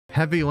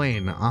Heavy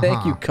rain.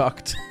 Thank you,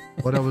 cucked.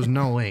 But there was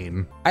no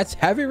rain. That's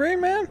heavy rain,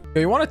 man.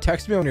 Yo, you want to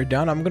text me when you're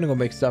done? I'm gonna go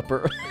make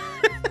supper.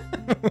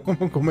 I'm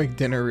gonna go make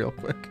dinner real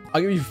quick.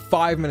 I'll give you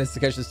 5 minutes to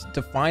catch this,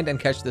 to find and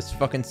catch this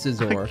fucking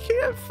Scizor. I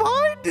can't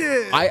find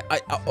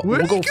it.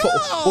 We'll go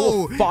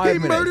 5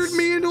 minutes. He murdered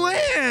me in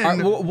land.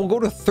 All right, we'll go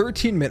to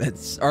 13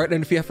 minutes. All right,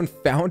 and if you haven't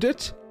found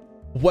it,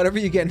 whatever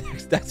you get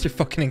next, that's your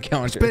fucking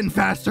encounter. Spin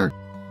faster.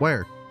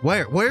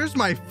 Where's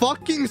my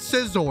fucking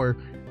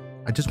Scizor?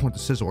 I just want the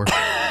Scizor.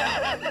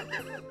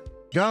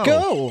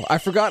 Go. I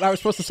forgot I was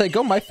supposed to say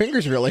go. My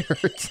fingers really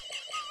hurt.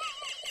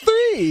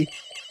 3,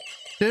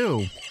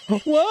 2,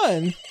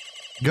 1,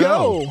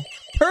 go.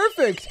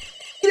 Perfect.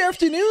 Good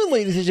afternoon,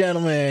 ladies and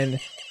gentlemen.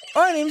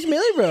 My name's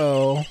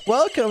Millibro.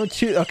 Welcome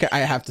to... Okay, I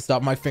have to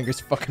stop. My fingers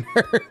fucking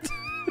hurt.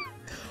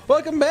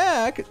 Welcome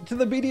back to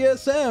the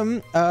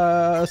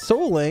BDSM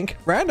Soul Link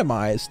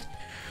Randomized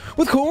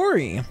with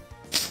Kory.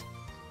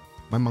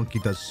 My monkey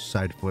does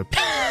side flip.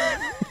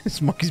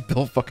 This monkey's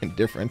built fucking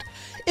different.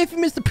 If you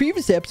missed the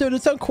previous episode,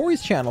 it's on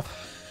Kory's channel.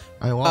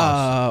 I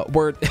lost.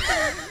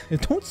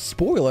 Don't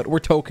spoil it. We're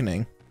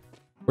tokening.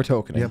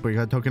 Yeah, but you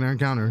got token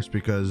encounters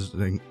because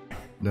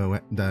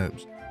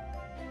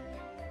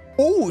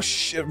Oh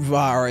shit!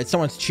 All right,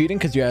 someone's cheating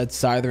because you had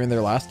Scizor in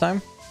there last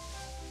time.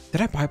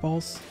 Did I buy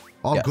balls?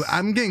 Oh, yes. good.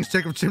 I'm getting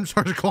sick of Tim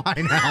Charge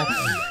Klein now.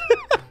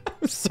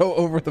 I'm so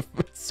over the.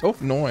 It's so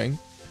annoying.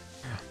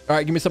 All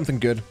right, give me something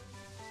good.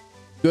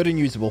 Good and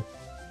usable.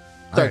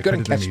 Sorry, right, good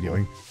and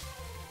catchable.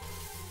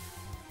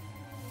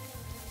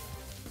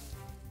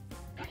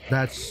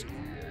 That's...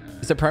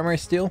 Is it primary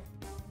steel?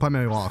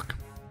 Primary lock.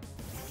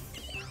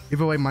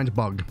 Either way, mine's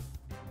bugged.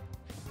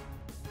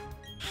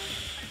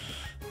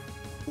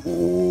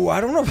 Ooh, I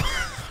don't know.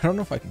 I don't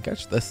know if I can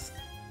catch this.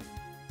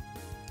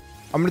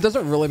 I mean, it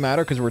doesn't really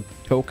matter because we're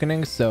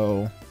tokening,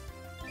 so...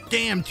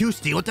 Damn, 2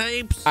 steel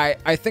types!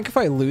 I think if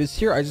I lose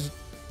here, I just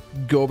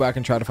go back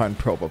and try to find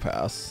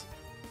Probopass.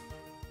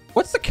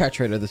 What's the catch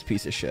rate of this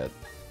piece of shit?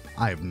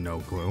 I have no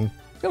clue. I'm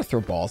gonna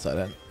throw balls at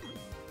it.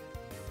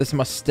 This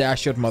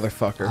mustachioed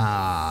motherfucker.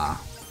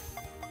 Ah.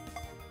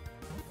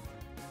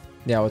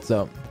 Yeah, what's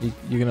up?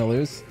 You gonna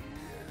lose?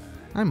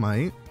 I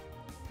might.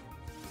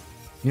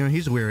 You know,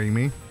 he's wearying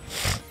me.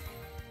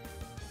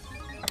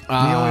 He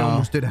only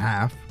almost did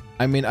half.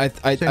 I mean, I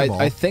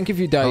think if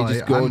you die, you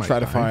just go try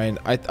to find...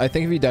 I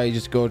think if you die, you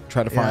just go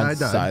try to find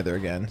Scizor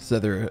again.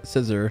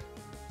 Scizor.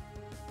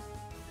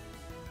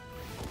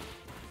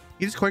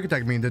 He just quick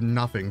attacked me and did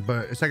nothing,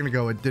 but a second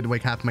ago it did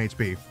like half my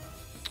HP.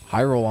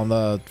 High roll on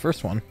the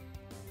first one.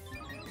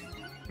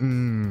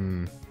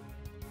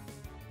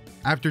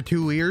 After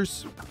 2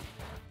 years?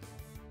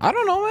 I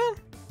don't know, man.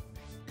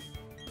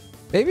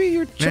 Maybe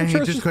your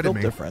Chimchar is just built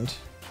different.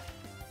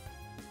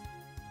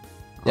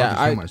 Yeah,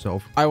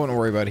 I wouldn't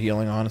worry about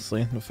healing,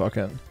 honestly. Fuck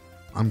it.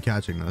 I'm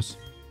catching this.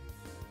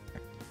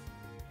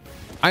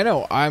 I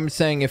know. I'm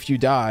saying if you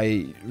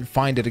die,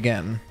 find it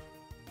again.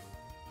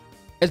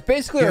 It's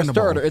basically our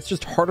starter. It's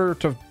just harder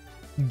to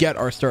get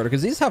our starter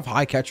because these have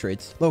high catch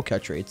rates, low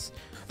catch rates.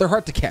 They're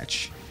hard to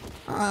catch.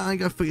 I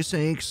got 3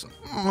 sakes.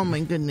 Oh my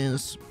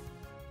goodness.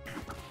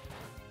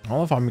 I don't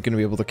know if I'm going to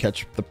be able to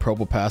catch the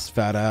Probopass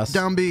fat ass.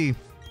 Down B.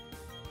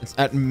 It's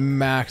at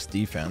max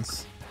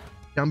defense.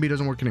 Down B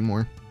doesn't work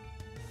anymore.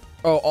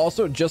 Oh,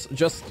 also just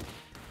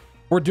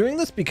we're doing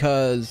this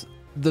because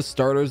the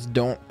starters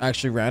don't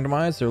actually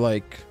randomize. They're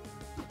like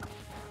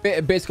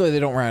basically they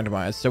don't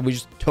randomize, so we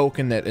just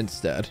token it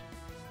instead.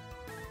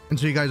 And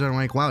so you guys are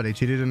like, wow, they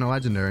cheated in the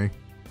legendary.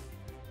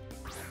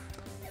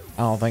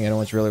 I don't think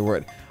anyone's really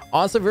worried.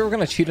 Honestly, if we were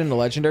gonna cheat in the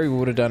legendary, we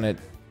would have done it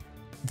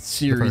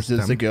series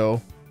ago.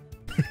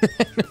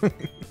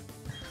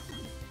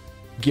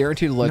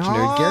 Guaranteed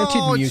legendary,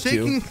 guaranteed Mewtwo. It's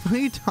shaking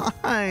 3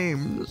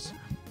 times.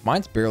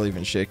 Mine's barely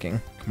even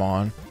shaking. Come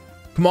on,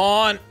 come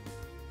on,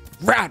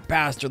 rat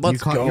bastard.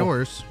 Let's go. You caught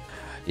yours.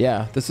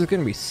 Yeah, this is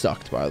gonna be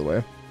sucked, by the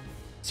way.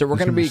 So we're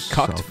gonna be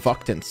cucked,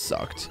 fucked, and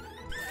sucked.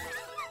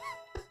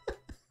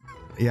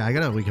 Yeah, I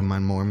gotta weaken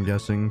mine more, I'm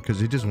guessing, because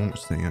he just won't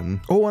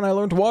stand. Oh, and I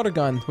learned water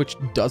gun, which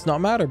does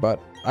not matter, but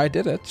I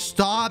did it.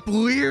 Stop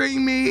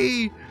leering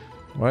me!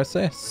 What did I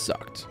say?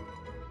 Sucked.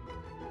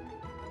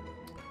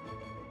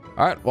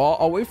 All right, well,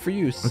 I'll wait for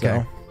you. So.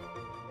 Okay.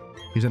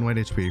 He's in white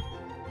HP.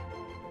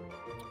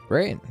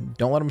 Great.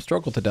 Don't let him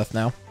struggle to death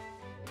now.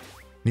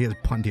 He has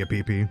plenty of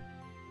PP.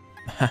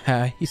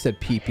 Haha, he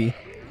said PP.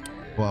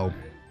 Whoa.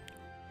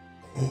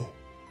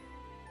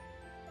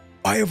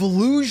 I have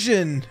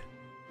illusion.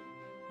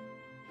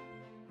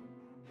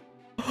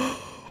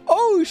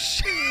 Oh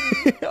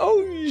shit!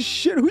 Oh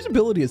shit! Whose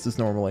ability is this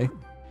normally?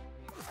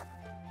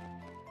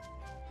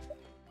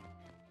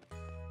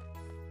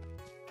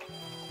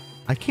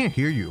 I can't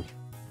hear you.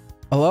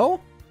 Hello?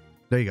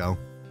 There you go.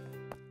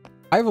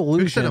 I have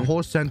illusion. You said a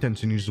whole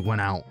sentence and you just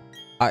went out.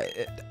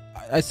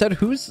 I said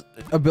whose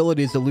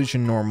ability is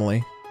illusion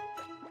normally?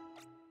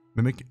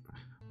 Mimic.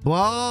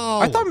 Whoa!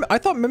 I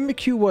thought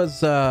Mimikyu was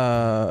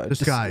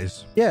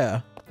disguise.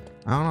 Yeah.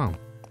 I don't know.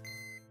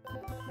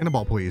 In a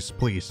ball, please,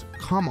 please.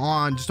 Come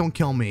on, just don't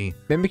kill me.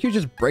 Mimikyu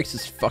just breaks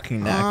his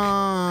fucking neck.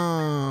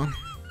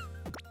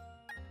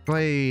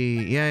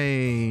 Wait,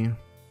 yay.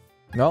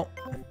 No.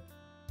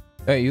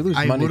 Hey, you lose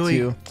money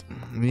too.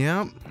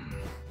 Yep.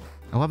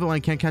 I love it when I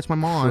can't catch my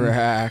Mon.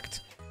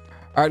 Correct.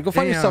 All right, go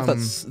find yourself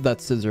that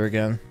Scizor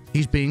again.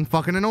 He's being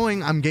fucking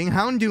annoying. I'm getting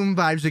Houndoom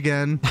vibes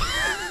again.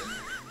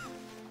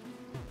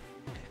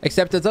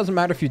 Except it doesn't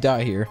matter if you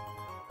die here.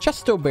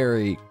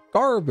 Chestoberry.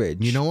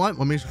 Garbage. You know what?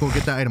 Let me just go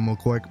get that item real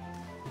quick.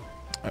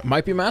 It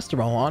might be Master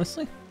Ball,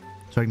 honestly.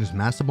 So I can just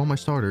Master Ball my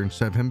starter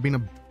instead of him being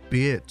a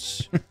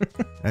bitch.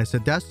 I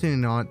said Destiny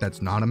not.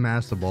 That's not a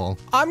Master Ball.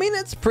 I mean,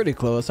 it's pretty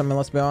close. I mean,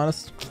 let's be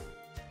honest.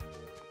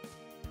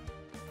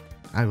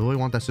 I really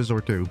want that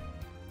Scizor too.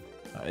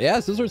 Yeah,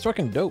 Scizor's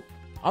fucking dope.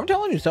 I'm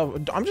telling you,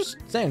 I'm just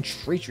saying,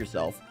 treat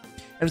yourself.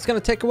 And it's gonna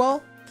take a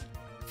while.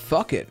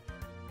 Fuck it.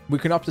 We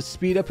can up the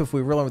speed up if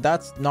we really.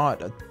 That's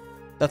not Scizor.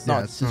 That's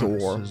not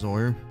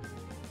Scizor.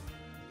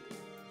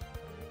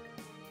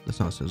 That's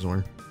not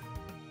Scizor.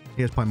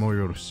 He has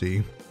Primordial to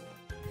see.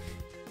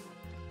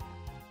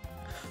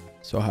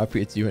 So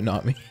happy it's you and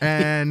not me.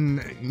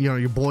 And you know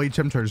your boy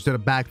Chimchar just did a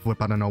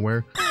backflip out of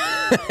nowhere.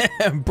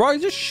 Bro,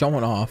 he's just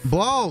showing off.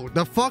 Bro,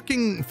 the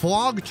fucking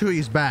flog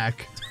tree's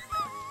back.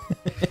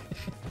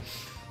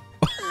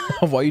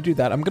 While you do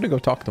that, I'm gonna go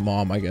talk to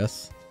Mom, I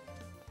guess.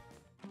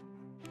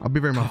 I'll be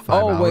very much 5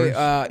 hours. Oh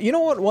wait, you know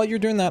what? While you're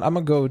doing that, I'm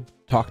gonna go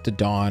talk to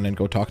Dawn and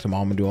go talk to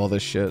Mom and do all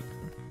this shit.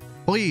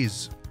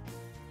 Please.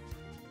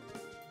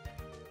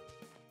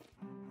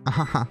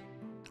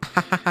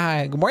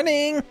 Good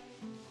morning.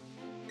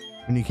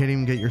 And you can't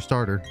even get your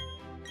starter.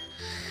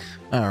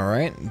 All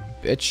right,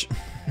 bitch.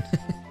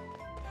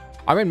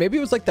 I mean, maybe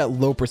it was like that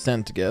low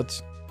percent to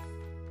get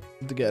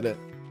it.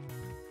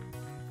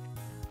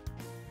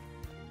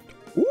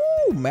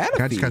 Ooh, Manaphy.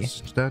 Can I just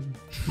catch instead?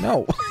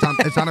 No.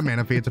 It's not a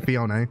Manaphy, it's a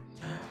Fiona.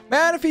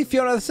 Manaphy,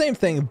 Fiona, the same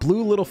thing.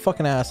 Blue little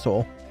fucking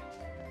asshole.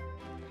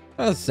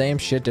 The same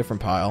shit,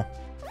 different pile.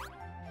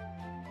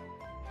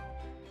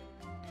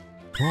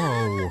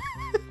 Whoa.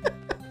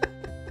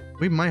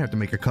 We might have to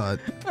make a cut.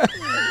 I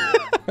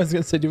was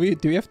gonna say, do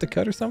we have to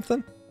cut or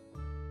something?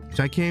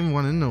 I can't even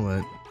run into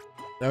it.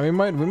 No, we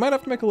might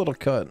have to make a little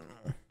cut.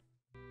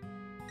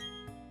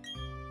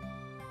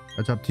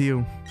 It's up to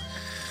you.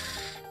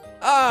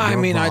 I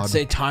mean, I'd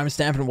say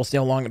timestamp and we'll see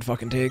how long it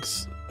fucking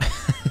takes.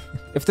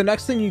 If the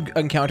next thing you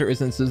encounter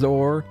isn't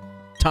Scizor,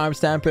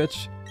 timestamp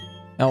it,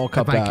 and we'll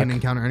cut back. If I can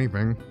encounter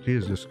anything.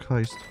 Jesus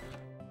Christ.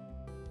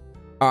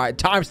 All right,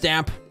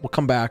 timestamp. We'll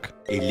come back.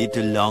 A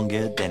little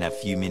longer than a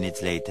few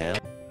minutes later.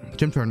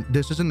 Chimchar,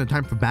 this isn't the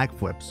time for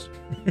backflips.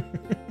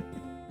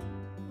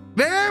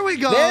 There we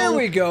go. There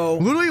we go.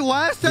 Literally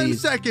last 10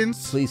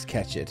 seconds. Please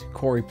catch it.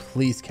 Kory,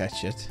 please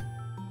catch it.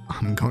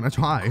 I'm gonna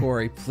try.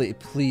 Kory,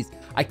 please.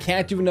 I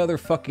can't do another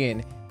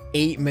fucking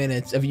 8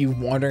 minutes of you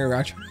wandering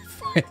around trying to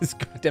find this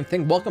goddamn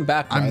thing. Welcome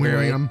back. I'm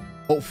wearing them.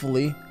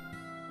 Hopefully.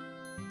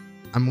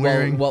 I'm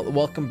wearing. Well,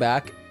 welcome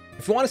back.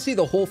 If you want to see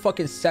the whole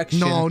fucking section.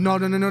 No. Don't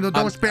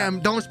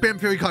spam. Don't spam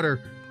Fury Cutter.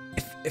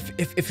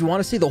 If you want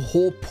to see the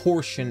whole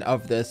portion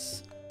of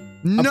this,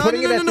 I'm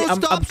cutting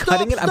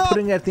it. I'm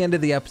putting it at the end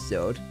of the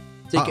episode.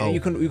 So you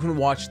can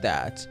watch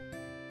that.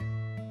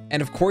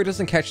 And if Kory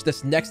doesn't catch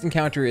this, next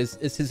encounter is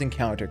his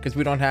encounter, because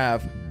we don't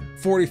have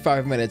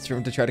 45 minutes for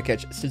him to try to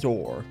catch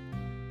Scizor.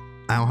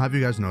 I'll have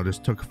you guys know this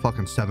took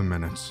fucking 7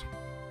 minutes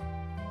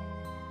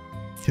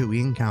to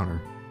encounter.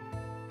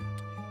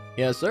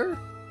 Yes, sir.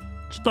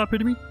 Stop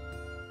hitting me.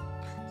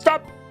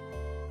 Stop.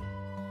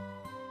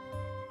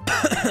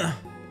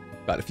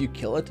 God, if you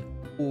kill it,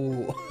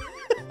 ooh.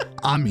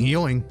 I'm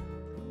healing.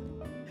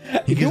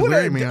 He keeps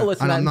wearing me,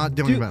 and I'm not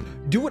doing that.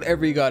 Do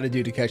whatever you got to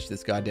do to catch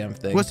this goddamn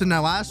thing. Listen, that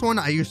last one,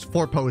 I used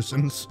 4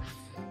 potions.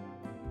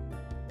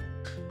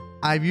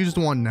 I've used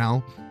 1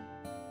 now.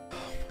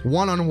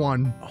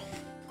 1-on-1.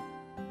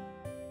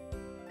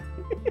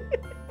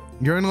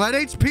 You're in lead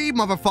HP,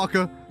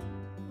 motherfucker.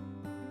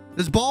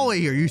 This ball right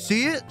here, you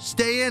see it?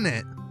 Stay in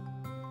it.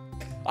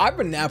 I've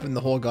been napping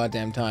the whole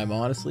goddamn time,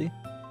 honestly.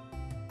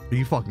 Are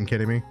you fucking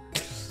kidding me?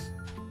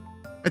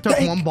 It took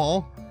 1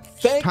 ball.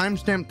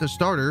 Timestamp the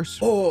starters.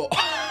 Oh.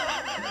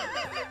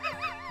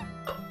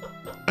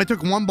 I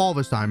took 1 ball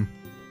this time.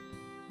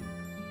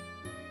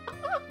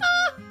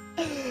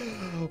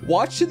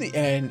 Watch to the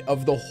end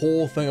of the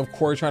whole thing of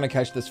Kory trying to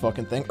catch this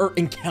fucking thing, or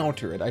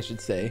encounter it, I should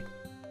say.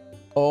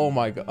 Oh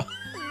my god.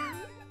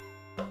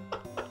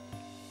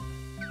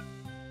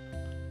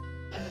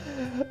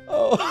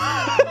 Oh.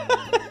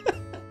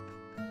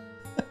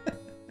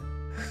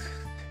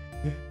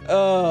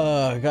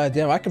 Oh,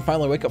 goddamn. I can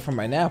finally wake up from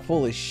my nap.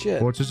 Holy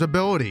shit. What's his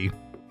ability?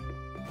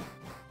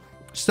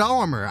 Stall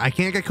armor. I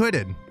can't get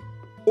critted.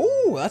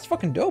 Ooh, that's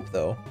fucking dope,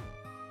 though.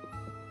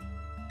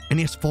 And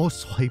he has full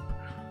swipe.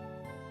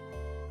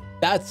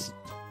 That's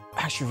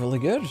actually really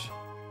good.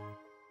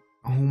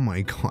 Oh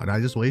my god. I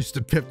just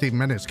wasted 15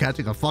 minutes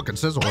catching a fucking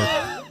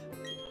Scizor.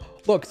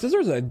 Look,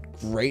 Scizor's a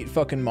great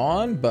fucking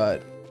mon,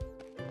 but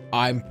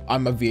I'm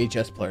a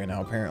VHS player now,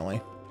 apparently.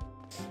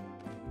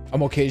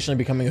 I'm occasionally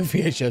becoming a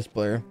VHS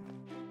player.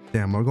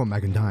 Damn, we're going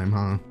back in time,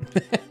 huh?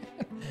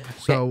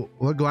 So,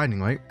 we're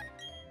gliding, right?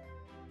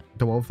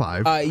 To level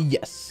 5.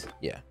 Yes.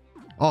 Yeah.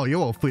 Oh, you're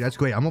level 3. That's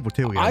great. I'm level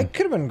 2 again. I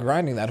could have been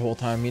grinding that whole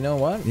time. You know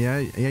what? Yeah,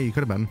 you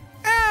could have been.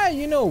 Ah,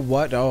 you know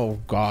what? Oh,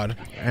 God.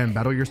 And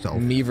battle yourself.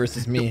 Me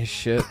versus me.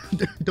 Shit.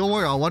 Don't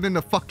worry. I'll run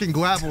into fucking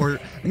not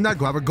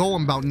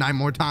Golem about 9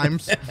 more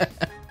times.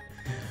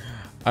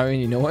 I mean,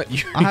 you know what?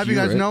 I'll have you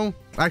guys know.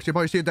 Actually, I'll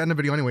probably see it at the end of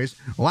the video anyways.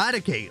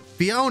 Eradicate,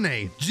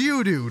 Fiona,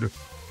 Geodude,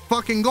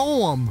 fucking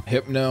Golem.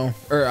 Hypno.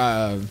 Or,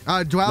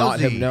 Drowsy. Not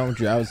Hypno,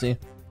 Drowsy.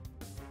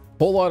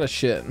 Whole lot of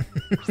shit.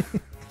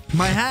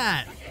 My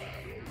hat.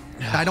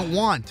 I don't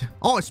want.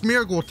 Oh, it's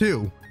Miracle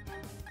too.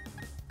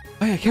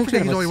 Oh, yeah, I can't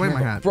forget he's already wearing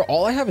my hat. Bro,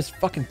 all I have is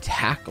fucking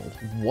Tackle.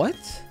 What?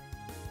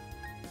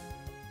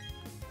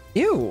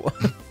 Ew.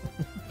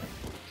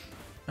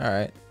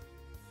 Alright.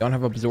 Don't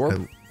have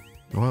Absorb?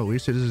 Well, at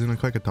least it isn't a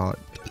quick thought.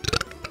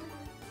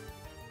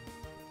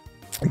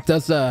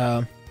 Does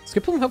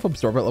Skiploom have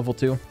Absorb at level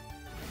 2?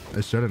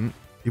 It shouldn't.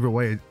 Either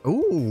way.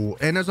 Ooh,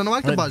 and there's an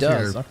Electabuzz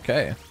here.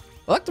 Okay.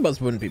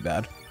 Electabuzz wouldn't be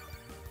bad.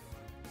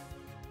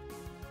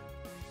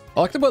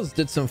 Electabuzz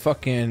did some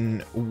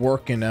fucking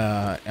work in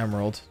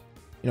Emerald.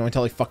 You know,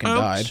 until he fucking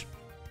died.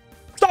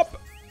 Stop!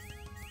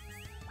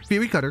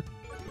 Pee-wee Cutter.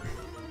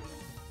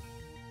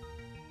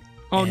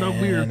 Oh, no,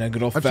 weird. And a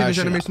good old I've seen this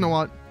fashioned animation a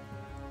lot.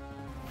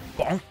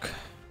 bonk.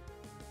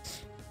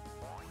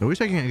 I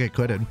wish I can't get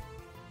critted.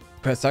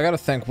 So I gotta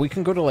think. We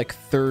can go to like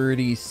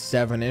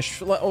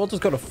 37-ish. We'll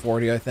just go to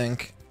 40, I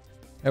think.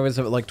 It was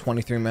like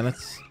 23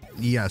 minutes.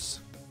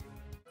 Yes.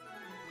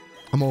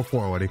 I'm all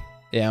 4 already.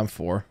 Yeah, I'm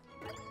 4.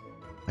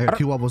 I got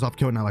 2 levels off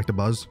killing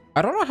Electabuzz.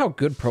 I don't know how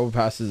good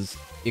Probopass's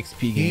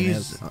XP gain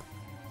is.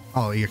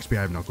 Oh, EXP,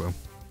 I have no clue.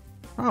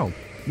 Oh,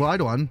 well, I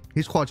don't.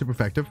 He's quite super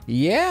effective.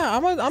 Yeah,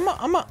 I'm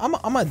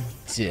a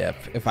dip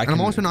if I can.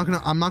 And I'm also not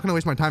gonna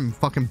waste my time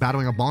fucking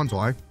battling a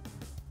Bonsai.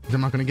 Because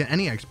I'm not gonna get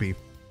any XP.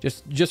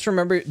 Just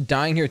remember,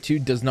 dying here too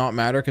does not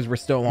matter because we're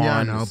still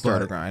on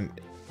starter grind.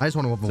 I just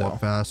want to level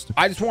up fast.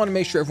 I just want to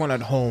make sure everyone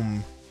at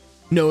home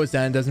knows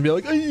that and doesn't be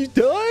like, oh, you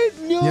died?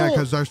 No. Yeah,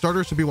 because our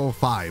starters should be level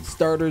 5.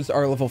 Starters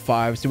are level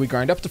 5, so we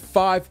grind up to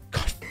 5.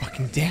 God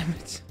fucking damn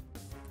it.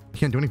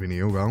 Can't do anything to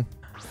you, bro.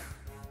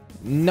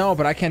 No,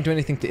 but I can't do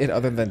anything to it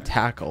other than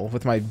tackle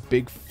with my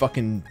big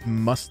fucking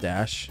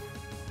mustache.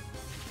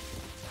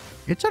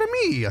 It's out of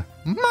me,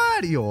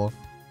 Mario.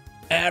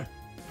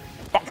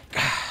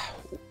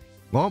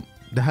 Well,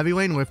 the heavy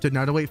lane lifted.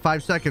 Now to wait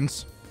 5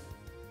 seconds.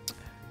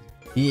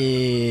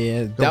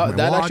 Yeah,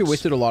 that actually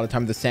wasted a lot of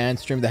time. The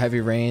Sandstream, the Heavy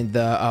Rain,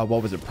 the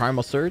what was it?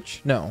 Primal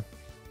Surge? No.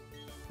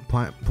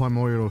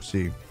 Primordial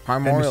C.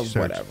 Primordial,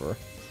 whatever.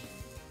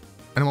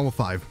 And I'm level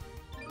 5.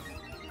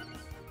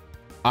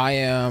 I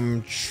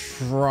am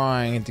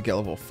trying to get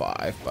level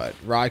 5, but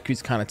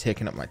Raiku's kind of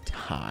taking up my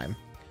time.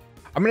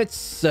 I mean,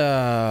 it's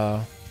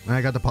And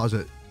I got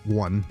deposit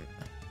 1.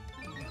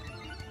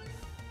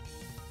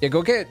 Yeah,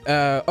 go get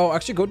oh,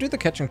 actually go do the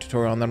catching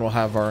tutorial and then we'll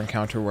have our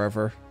encounter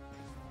wherever.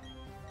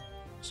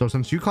 So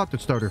since you caught the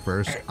starter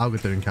first, I'll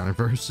get the encounter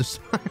first this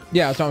time.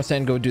 Yeah, that's what I'm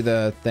saying. Go do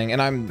the thing,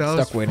 and I'm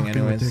stuck waiting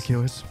anyways.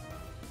 Ridiculous.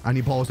 I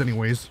need balls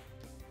anyways.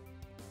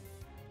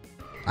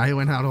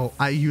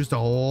 I used a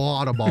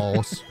lot of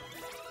balls.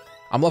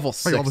 I'm level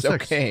 6. Level 6.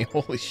 Okay,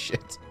 holy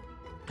shit.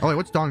 Oh wait,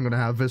 what's Dawn gonna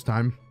have this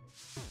time?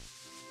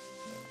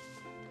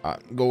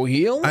 Go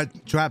heal.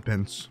 Trap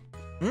Pinch.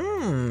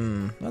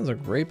 That's a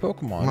great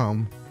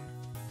Pokemon.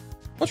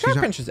 Well, Trap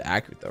Pinch is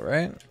accurate though,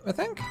 right? I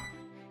think.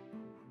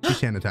 She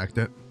sand attacked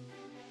it.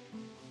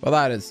 Well,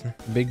 that is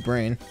big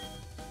brain.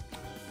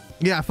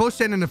 Yeah, first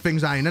stand in the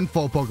thing's eye and then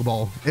full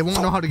Pokeball. It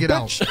won't know how to get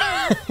out.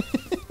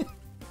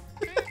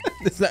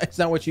 It's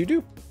not what you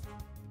do.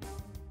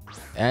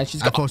 And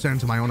she's got. I first stand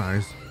into my own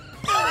eyes.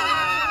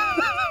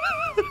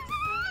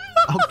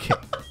 Okay.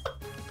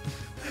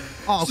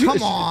 Oh,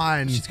 come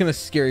on. She's gonna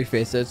scary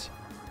face it.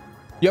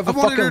 You have a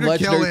wanted her fucking to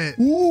legendary. kill it.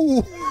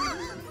 Ooh.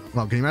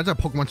 Well, can you imagine a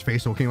Pokemon's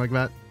face looking like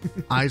that?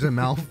 Eyes and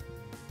mouth.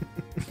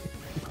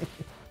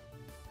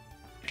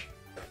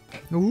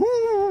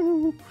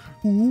 Ooh.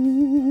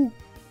 Ooh.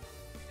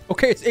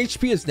 Okay, its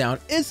HP is down.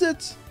 Is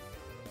it?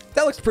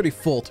 That looks pretty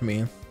full to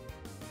me.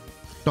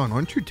 Don,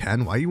 aren't you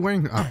 10? Why are you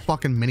wearing a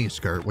fucking mini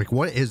skirt? Like,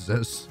 what is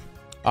this?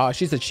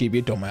 She's a chibi.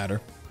 It don't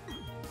matter.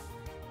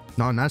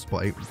 Not an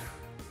S-plate.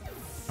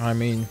 I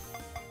mean,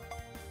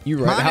 you're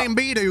right. My name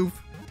Bidoof.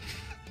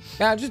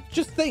 Yeah,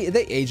 just they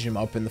aged him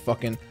up in the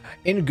fucking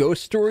in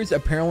ghost stories.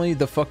 Apparently,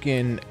 the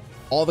fucking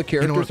all the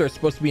characters are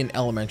supposed to be in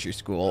elementary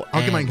school.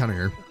 I'll get my encounter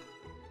here.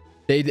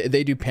 They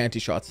do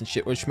panty shots and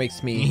shit, which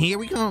makes me. Here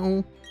we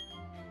go.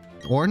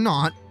 Or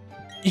not.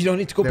 You don't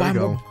need to go buy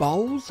more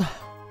balls.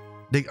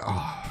 They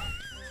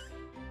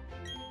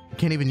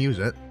can't even use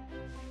it.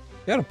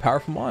 You got a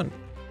powerful one.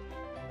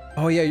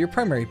 Oh yeah, your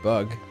primary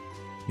bug.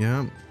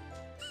 Yeah.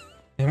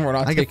 And we're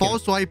not. I can fall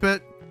swipe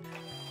it.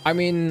 I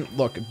mean,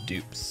 look,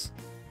 dupes.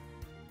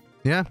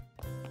 Yeah.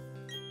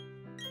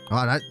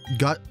 Oh, that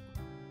gut.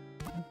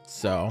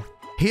 So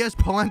he has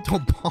parental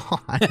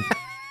bond.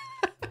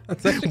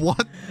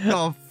 What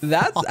the?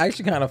 That's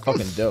actually kind of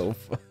fucking dope.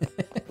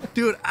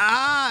 Dude,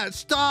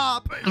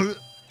 stop.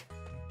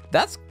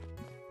 That's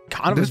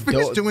kind of This a thing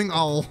is dope. doing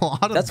a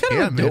lot of That's kind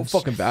damage. of a dope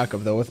fucking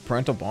backup though with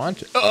parental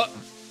bond.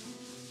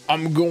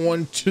 I'm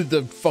going to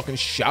the fucking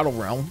shadow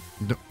realm.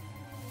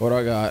 What do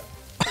I got?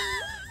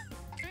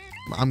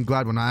 I'm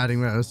glad we're not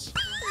adding this.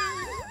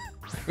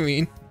 I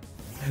mean,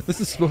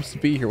 this is supposed to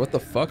be here. What the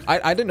fuck?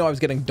 I didn't know I was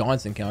getting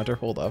Dawn's encounter.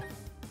 Hold up.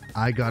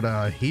 I got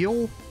a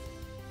heal.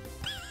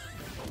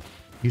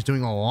 He's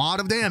doing a lot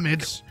of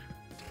damage.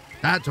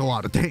 That's a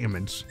lot of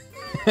damage.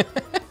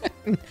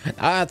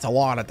 That's a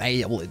lot of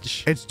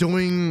damage. It's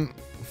doing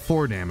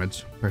 4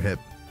 damage per hit,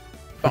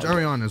 which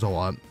early on is a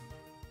lot.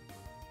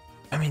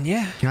 I mean,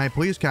 yeah. Can I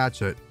please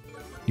catch it?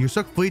 You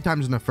suck 3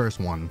 times in the first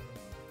one.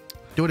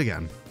 Do it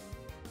again.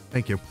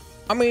 Thank you.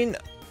 I mean,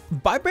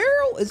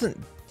 Barrel isn't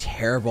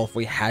terrible if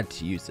we had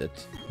to use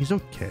it. He's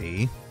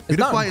okay. It's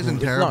Beautify isn't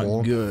terrible.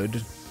 It's not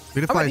good.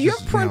 Beautify I mean, is you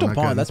just, have parental not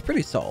bond. good. That's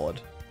pretty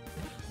solid.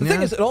 The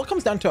thing is, it all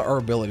comes down to our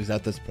abilities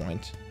at this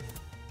point.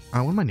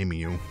 What am I naming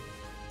you? I'm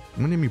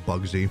gonna name you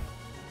Bugsy.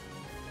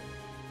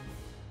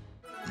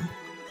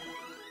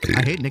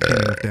 I hate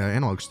nicknaming with the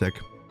analog stick.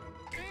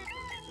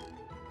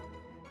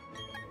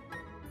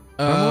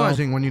 I'm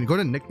realizing when you go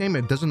to nickname,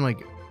 it doesn't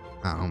like,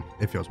 I don't know,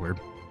 it feels weird.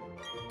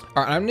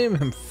 All right, I'm naming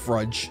him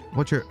Frudge.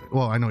 What's your,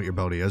 well, I know what your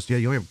ability is. Yeah,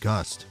 you only have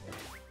Gust.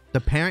 The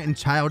parent and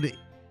child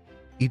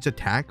each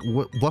attack?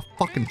 What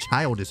fucking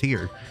child is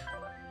here?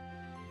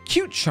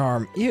 Cute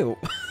charm. Ew.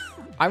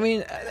 I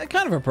mean,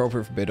 kind of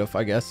appropriate for Bidoof,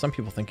 I guess. Some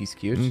people think he's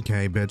cute.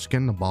 Okay, bitch, get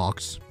in the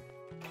box.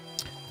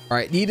 All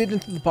right, eat it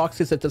into the box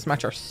because it does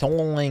match our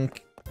Soul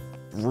Link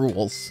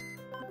rules.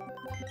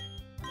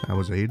 That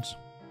was AIDS.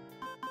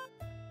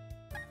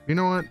 You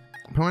know what?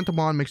 Parental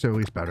bond makes it at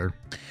least better.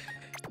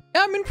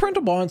 Yeah, I mean,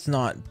 parental bond's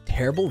not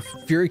terrible.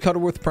 Fury Cutter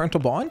with parental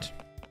bond.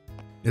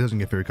 It doesn't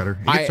get Fury Cutter.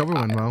 It gets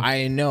Silverwind, though.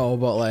 I know,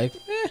 but like,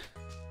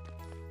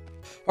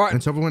 All right.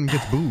 And Silverwind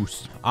gets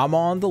boost. I'm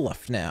on the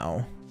left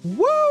now.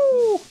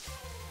 Woo!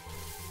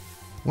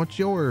 What's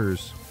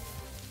yours?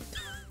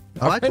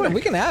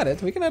 We can add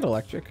it. We can add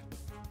electric.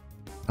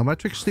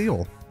 Electric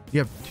steel. You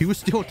have 2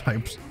 steel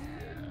types.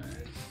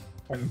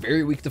 I'm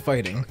very weak to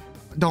fighting.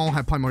 Don't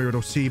have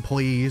Primordial C,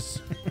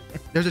 please.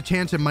 There's a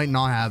chance it might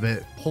not have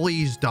it.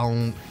 Please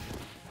don't.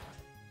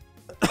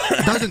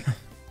 It doesn't.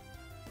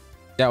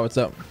 Yeah, what's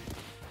up?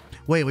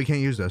 Wait, we can't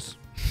use this.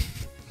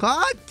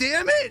 God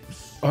damn it!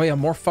 Oh yeah,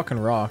 more fucking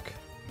rock.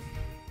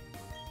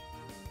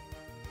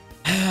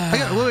 I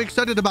got really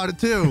excited about it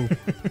too.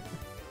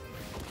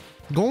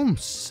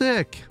 Golem's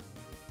sick.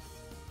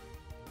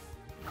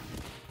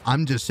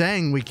 I'm just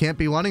saying we can't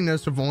be running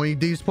this with only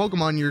these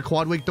Pokemon. You're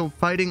quad weak to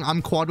fighting.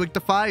 I'm quad weak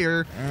to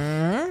fire.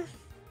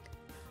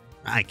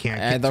 I can't.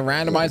 And the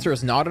randomizer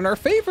is not in our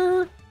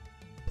favor.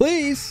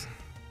 Please.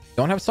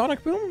 Don't have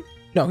Sonic Boom?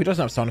 No, he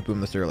doesn't have Sonic Boom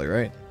this early,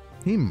 right?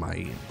 He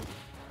might.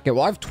 Okay,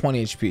 well I have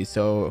 20 HP,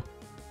 so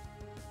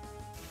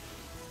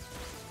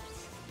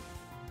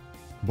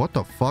What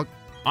the fuck?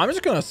 I'm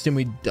just gonna assume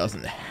he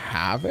doesn't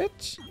have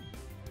it.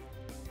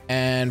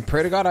 And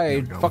pray to God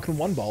I fucking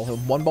one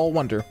ball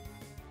wonder.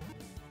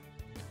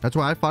 That's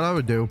what I thought I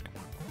would do.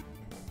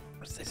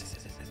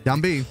 Down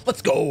B.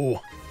 Let's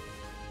go.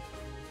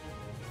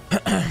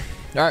 All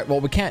right, well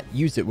we can't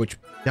use it, which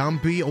Down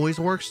B always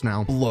works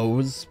now.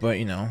 blows, but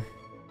you know.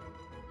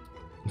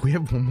 We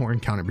have one more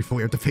encounter before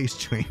we have to face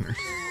trainers.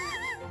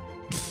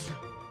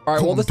 All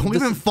right, well Don't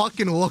even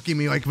fucking look at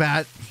me like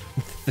that.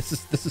 this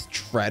is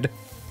tread.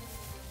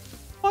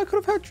 Oh, I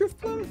could have had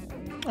Drift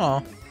Bloom.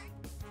 Oh,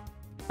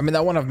 I mean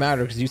that wouldn't have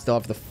mattered because you still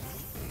have the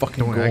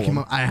fucking. Don't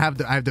worry, I have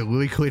the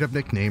really clean up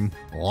nickname.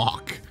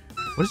 Lock.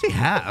 What does he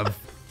have?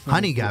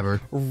 Honey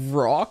Gabber.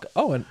 Rock.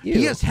 Oh, and ew.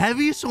 He has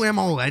heavy slam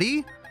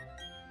already.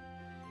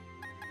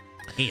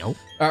 Ew. All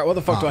right, what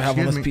the fuck do I have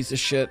on excuse this me. piece of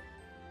shit?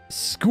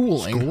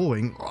 Schooling.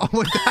 Schooling.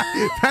 Oh,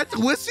 that's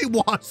Wissy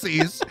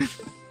Wassies.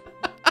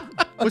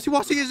 Wissy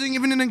Wassy isn't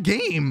even in a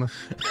game.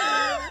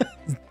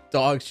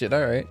 Dog shit.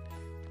 All right.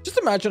 Just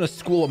imagine a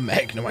school of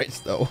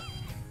Magnemites, though.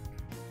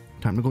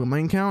 Time to go get my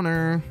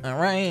encounter. All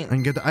right.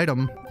 And get the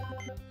item.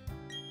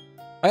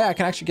 Oh yeah, I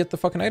can actually get the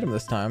fucking item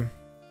this time.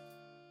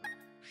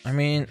 I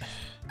mean,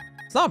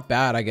 it's not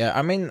bad, I guess.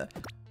 I mean,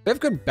 we have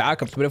good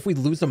backups, but if we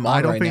lose them all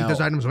I don't right think now, this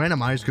item's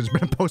randomized because it's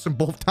been posted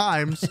both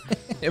times.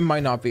 it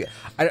might not be.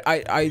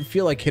 I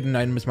feel like hidden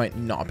items might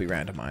not be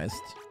randomized.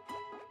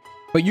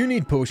 But you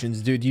need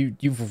potions, dude.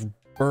 You've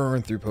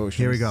burned through potions.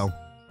 Here we go.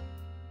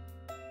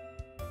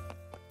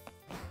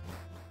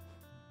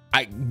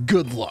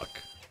 Good luck.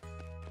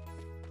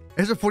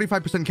 It's a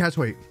 45% catch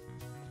weight.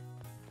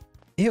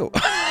 Ew. Oh,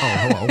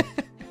 hello.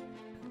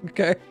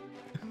 Okay.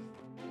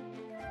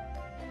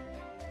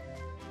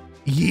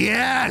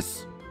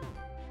 Yes.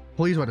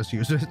 Please let us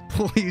use it.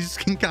 Please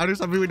encounter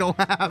something we don't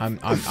have.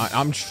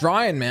 I'm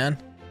trying, man.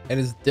 It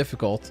is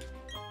difficult.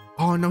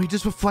 Oh no, he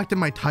just reflected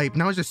my type.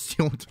 Now it's just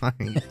steel type.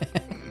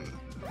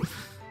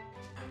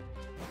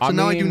 So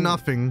now I do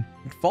nothing.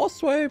 False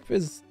swipe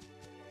is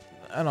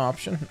an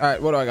option. All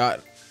right, what do I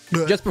got?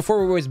 Just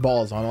before we waste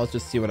balls on, let's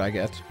just see what I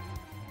get.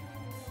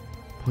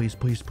 Please,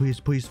 please, please,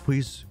 please,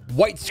 please.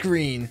 White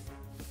screen.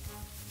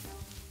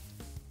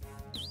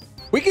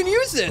 We can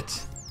use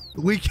it.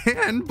 We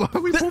can,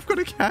 but we both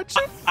gonna catch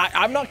it.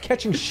 I'm not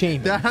catching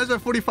Shaman. That has a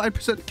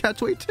 45%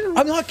 catch weight too.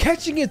 I'm not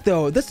catching it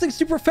though. This thing's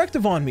super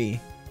effective on me.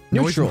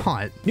 Neutral. No, he's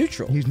not.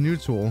 Neutral. He's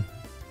neutral.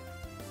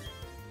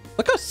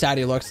 Look how sad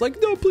he looks. Like,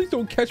 no, please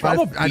don't catch me. I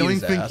don't even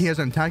think he has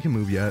an attacking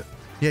move yet.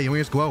 Yeah, he only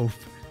has growth.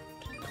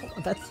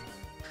 That's...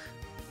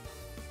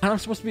 I'm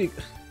supposed to be...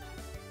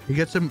 He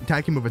gets an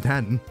attacking move of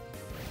 10.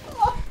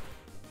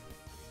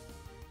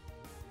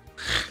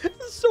 This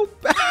is so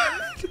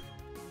bad.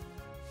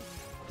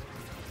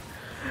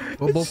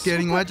 We're both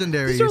getting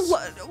legendaries.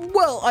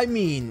 Well, I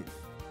mean...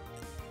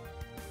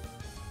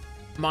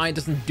 Mine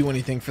doesn't do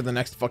anything for the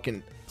next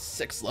fucking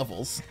 6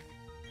 levels.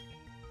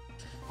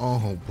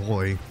 Oh,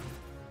 boy.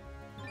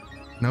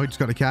 Now we just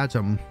gotta catch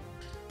him.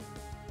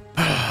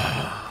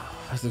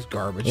 This is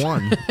garbage.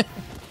 1,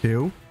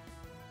 2.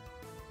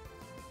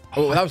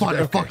 Oh, that was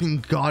I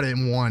fucking got it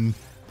in 1.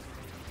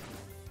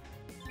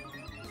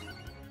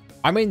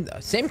 I mean,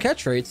 same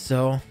catch rate,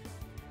 so...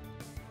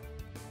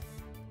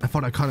 I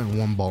thought I caught it in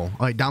 1 ball.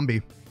 All right, down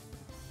B.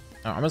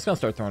 Oh, I'm just gonna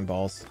start throwing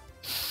balls.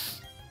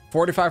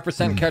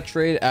 45% catch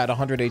rate at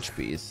 100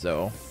 HP,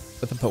 so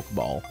with a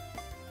Pokeball.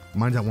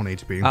 Mine's at 1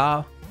 HP.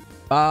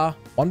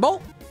 1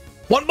 ball?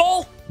 1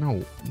 ball? No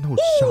Ooh,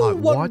 shot.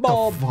 One What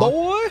ball, the fuck?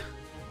 boy.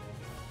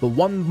 The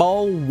 1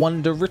 ball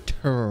wonder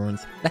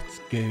returns. Let's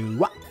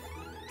go.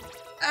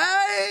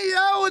 Hey,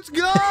 yo, let's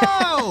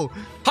go!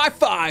 High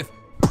five.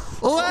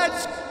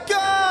 Let's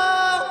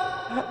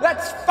go!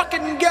 Let's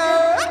fucking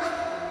go.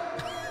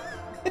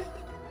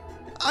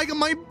 I got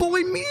my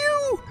boy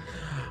Mew.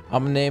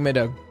 I'm gonna name it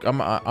I'm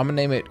gonna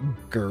name it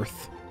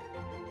Girth.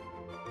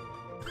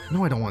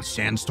 No, I don't want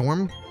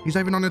Sandstorm. He's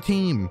not even on the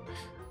team.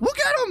 Look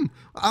at him!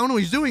 I don't know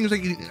what he's doing. He's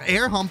like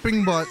air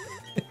humping, but...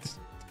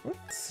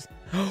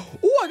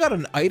 Oh, I got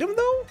an item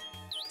though?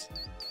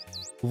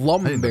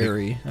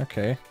 Lumberry.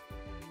 Okay.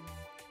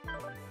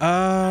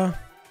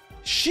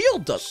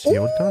 Shield dust.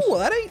 Shield dust? Oh,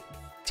 that ain't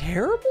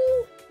terrible.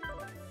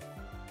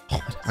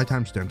 Oh, I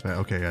timestamped that.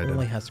 Okay, I it did.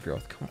 only has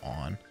growth. Come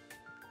on.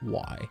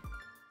 Why?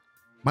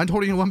 Mine's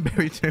holding a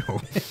Lumberry too.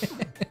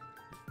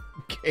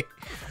 Okay.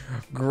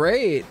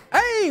 Great.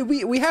 Hey,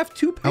 we have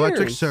 2 pairs.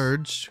 Electric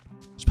Surge.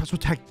 Special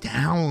attack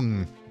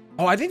down.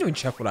 Oh, I didn't even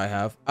check what I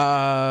have.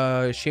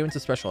 Shaman's a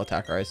special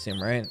attacker, I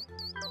assume, right?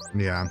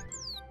 Yeah.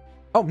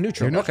 Oh,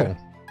 neutral. You're neutral. Okay.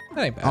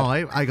 That ain't bad. Oh,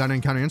 I got an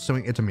encounter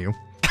instantly. It's a Mew.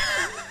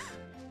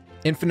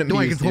 Infinite No,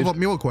 I Muse, can pull dude. up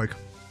Mew real quick.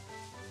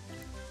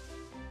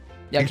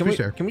 Yeah,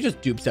 EXP can we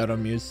just dupes out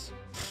on Muse?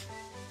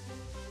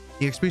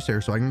 EXP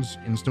share, so I can just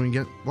instantly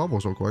get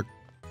levels real quick.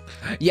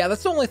 Yeah,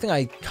 that's the only thing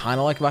I kind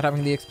of like about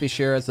having the XP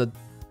share as an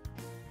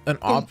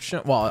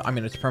option. Well, I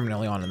mean, it's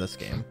permanently on in this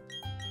game.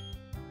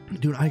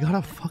 Dude, I got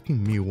a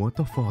fucking Mew. What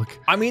the fuck?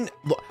 I mean,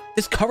 look,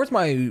 this covers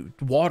my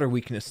water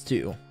weakness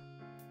too.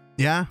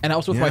 Yeah. And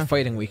also with my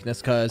fighting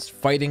weakness, because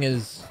fighting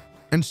is...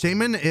 And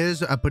Shaman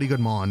is a pretty good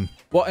mon.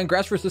 Well, and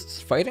grass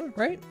resists fighting,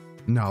 right?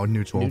 No,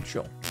 neutral.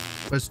 Neutral.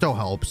 But it still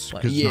helps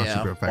because it's not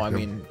super effective. Well, I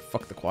mean,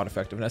 fuck the quad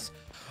effectiveness.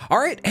 All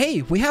right,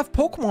 hey, we have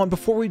Pokemon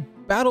before we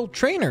battle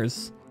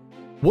trainers.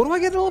 What do I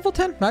get at level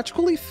 10?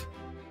 Magical Leaf?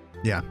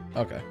 Yeah.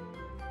 Okay.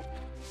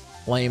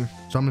 Lame.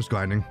 So I'm just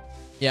grinding.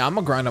 Yeah, I'm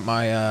gonna grind up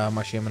my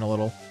my Shaman a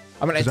little.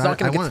 I mean, it's not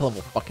gonna get to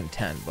level fucking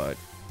 10, but...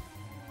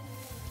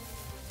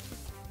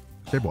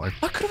 Sableye.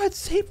 I could have had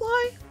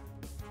Sableye?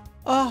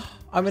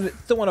 I mean, it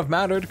still wouldn't have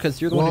mattered because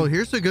you're the one Well, who...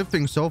 here's the good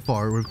thing so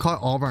far. We've caught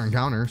all of our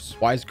encounters.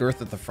 Why is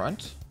Girth at the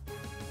front?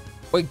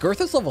 Wait, Girth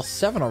is level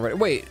 7 already.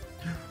 Wait.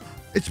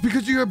 It's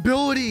because of your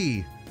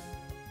ability.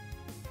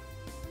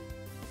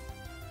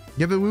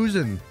 You have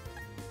Illusion.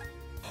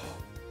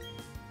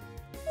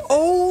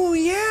 Oh,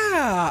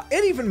 yeah.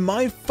 It even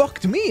mind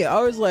fucked me.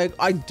 I was like,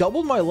 I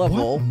doubled my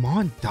level. What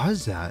mon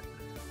does that?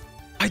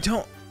 I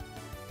don't...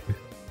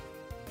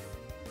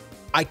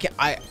 I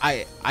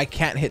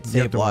can't hit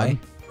Sableye.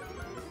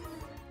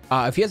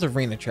 If he has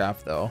Arena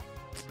Trap, though.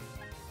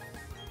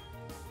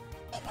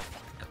 Oh my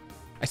fucking god.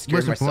 I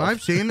scared myself. From what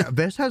I've seen,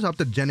 this has up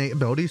to Gen 8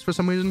 abilities for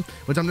some reason,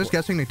 which I'm just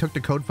guessing they took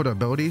the code for the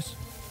abilities.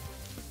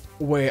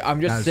 Wait,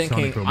 I'm just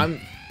thinking Sonic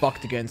I'm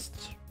fucked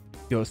against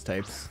ghost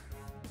types.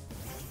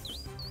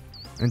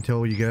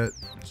 Until you get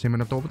same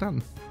enough to level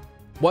 10.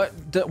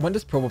 When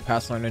does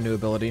Probopass learn a new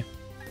ability?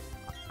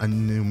 A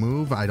new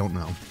move? I don't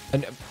know.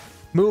 A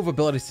move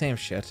ability, same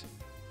shit.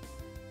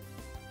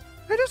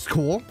 It is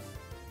cool.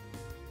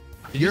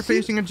 You're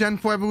facing a Gen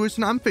 4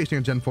 evolution. I'm facing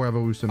a Gen 4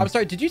 evolution. I'm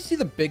sorry, did you see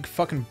the big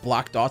fucking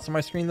black dots on my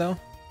screen, though?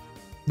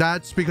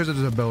 That's because of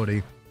his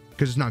ability.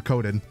 Because it's not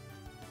coded.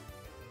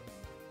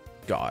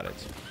 Got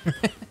it.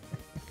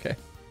 Okay.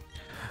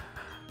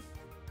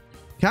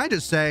 Can I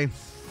just say,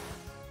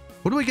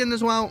 what do we get in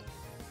this WoW?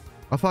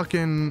 A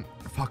fucking...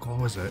 Fuck, what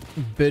was it?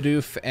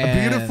 Bidoof and...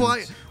 A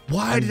Beautifly?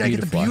 Why did I get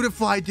the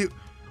Beautifly, dude?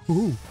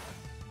 Ooh.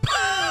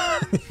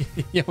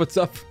 Yeah, what's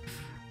up?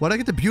 Why did I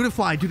get the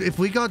Beautifly? Dude, if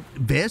we got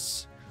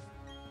this...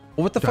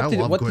 Well, what the fuck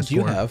did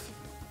you have?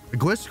 A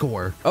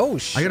Gliscor. Oh,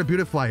 shit. I got a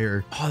Beautifly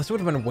here. Oh, this would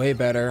have been way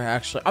better,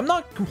 actually. I'm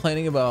not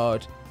complaining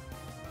about...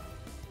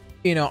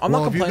 You know, I'm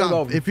not complaining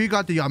about... If you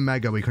got the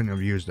Omega, we couldn't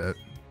have used it.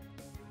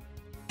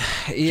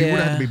 She would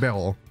have to be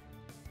Bell.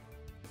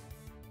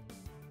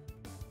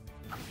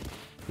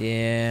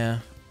 Yeah.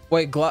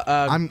 Wait,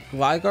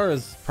 Gligar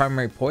is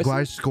primary poison?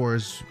 Gliscor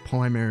is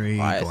primary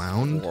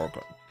ground.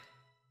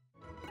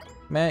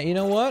 Man, you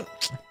know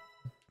what?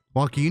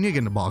 Walkie, you need to get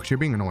in the box. You're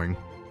being annoying.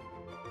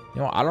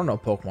 You know what? I don't know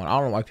Pokemon. I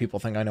don't know why people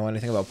think I know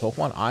anything about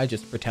Pokemon. I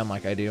just pretend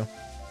like I do.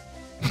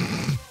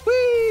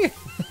 Whee!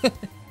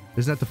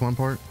 Isn't that the fun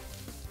part?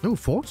 Ooh,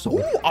 Floatzel.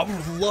 Ooh, I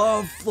would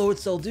love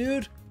Floatzel,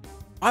 dude.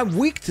 I'm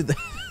weak to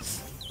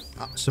this.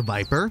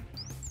 Viper.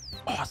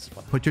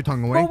 Awesome. Put your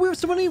tongue away. Oh, we have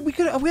so many. We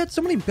had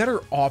so many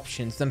better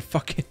options than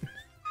fucking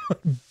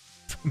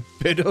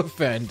Bidoof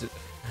and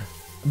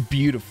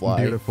Beautifly.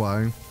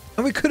 Beautifly.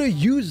 And we could have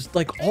used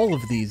like all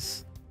of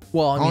these.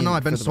 Well, I mean, oh no,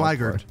 I've been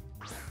swaggered.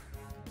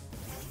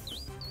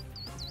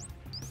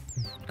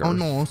 Oh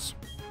no.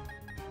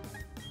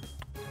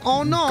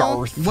 Oh no.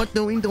 Garth. What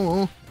do we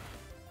do?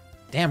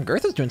 Damn,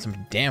 Girth is doing some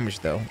damage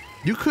though.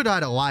 You could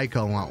add a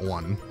Lyco on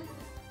one.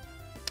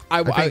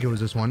 I think it was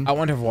this one. I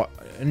wonder what.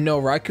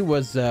 No, Raikou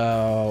was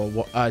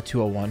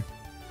 201.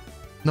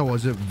 No,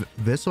 was it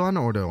this one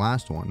or the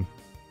last one?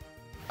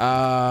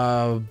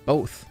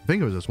 Both. I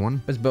think it was this one.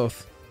 It was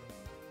both.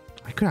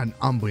 I could have an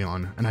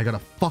Umbreon, and I got a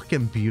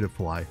fucking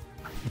Beautifly.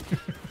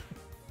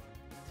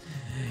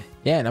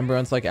 Yeah, and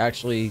Umbreon's like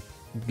actually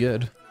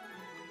good.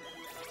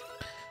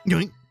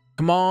 Yoink.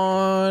 Come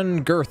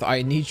on, Girth.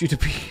 I need you to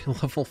be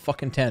level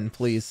fucking 10,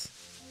 please.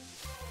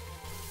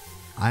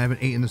 I have an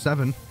 8 and a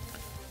 7.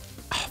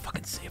 Oh,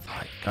 fucking save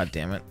high. God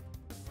damn it.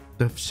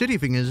 The shitty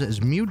thing is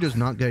Mew does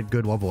not get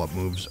good level up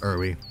moves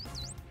early.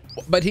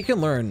 But he can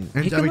learn.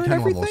 And he can learn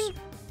everything. Levels.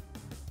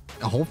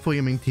 Hopefully,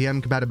 I mean,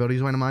 TM compatibility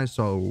is randomized,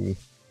 so.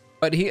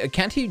 But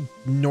can't he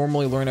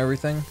normally learn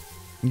everything?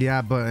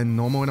 Yeah, but in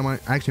normal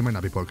randomized, actually, it might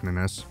not be broken in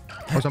this.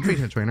 Oh, so I'm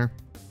facing a trainer.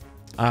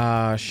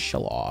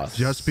 Shaloth.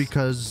 Just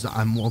because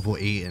I'm level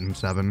 8 and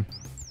 7.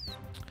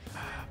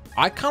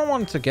 I kind of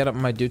wanted to get up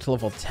my dude to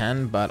level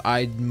 10, but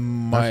I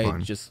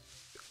might just,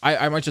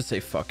 I might just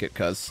say fuck it,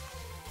 cause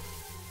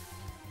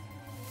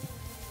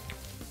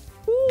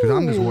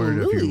I'm just worried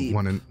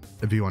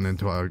if you went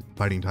into a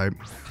fighting type.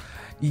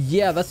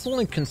 Yeah, that's the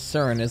only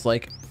concern is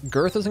like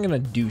Girth isn't gonna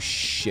do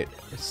shit.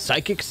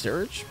 Psychic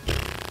Surge?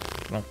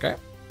 Okay.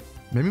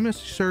 Maybe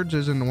Mystic Surge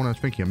isn't the one I was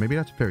thinking of. Maybe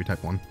that's a fairy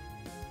type one.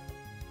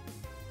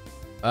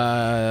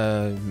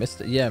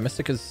 Mystic. Yeah,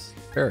 Mystic is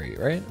fairy,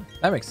 right?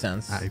 That makes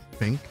sense. I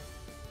think.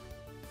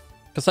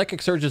 Because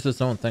Psychic Surge is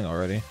its own thing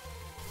already.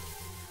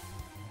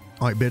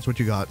 All right, Bits, what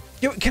you got?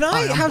 Yo, can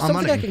I have something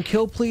running. I can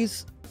kill,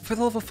 please? For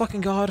the love of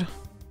fucking God.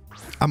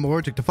 I'm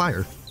allergic to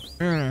fire.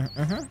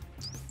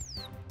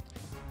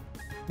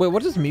 Wait,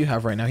 what does Mew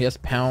have right now? He has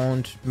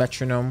Pound,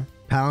 Metronome.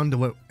 Pound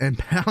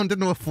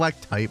and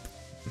Reflect type.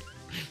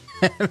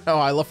 Oh,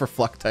 I love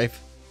Reflect type.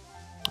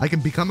 I can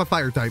become a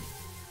fire type.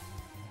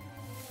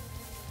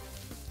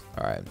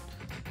 All right.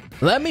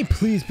 Let me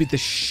please beat the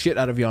shit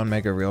out of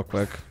Yanmega real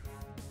quick.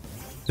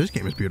 This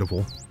game is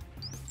beautiful.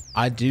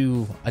 I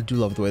do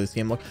love the way this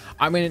game looks.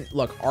 I mean,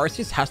 look,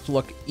 Arceus has to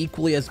look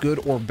equally as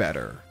good or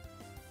better.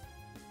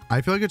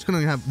 I feel like it's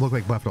gonna look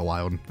like Breath of the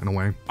Wild in a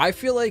way. I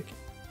feel like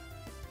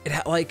it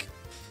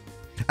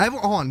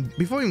Hold on,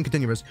 before we even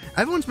continue this,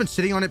 everyone's been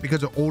sitting on it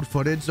because of old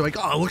footage. They're like,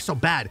 oh, it looks so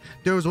bad.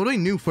 There was literally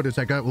new footage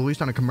that got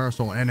released on a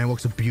commercial, and it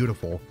looks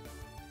beautiful.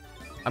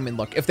 I mean,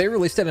 look, if they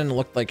released it and it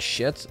looked like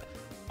shit,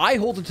 I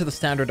hold it to the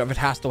standard of it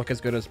has to look as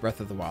good as Breath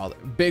of the Wild.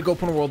 Big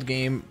open world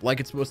game like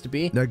it's supposed to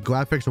be. The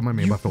graphics remind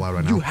me of Breath of the Wild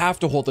right now. You have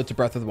to hold it to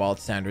Breath of the Wild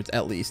standards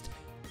at least.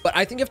 But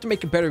I think you have to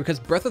make it better because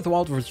Breath of the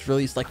Wild was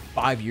released like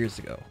 5 years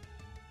ago.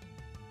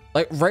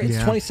 Like, right? It's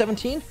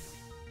 2017?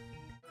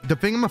 The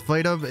thing I'm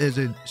afraid of is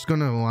it's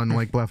gonna run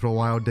like Breath of the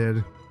Wild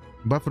did.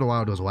 Breath of the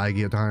Wild was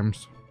laggy at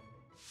times.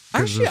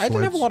 Actually, I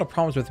didn't have a lot of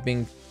problems with it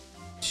being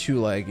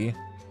too laggy.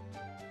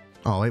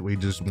 Oh, wait, we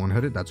just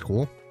one-hit it? That's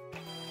cool.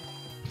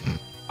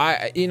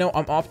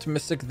 I'm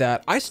optimistic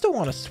that I still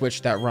want a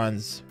Switch that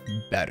runs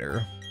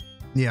better.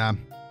 Yeah.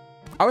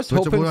 I was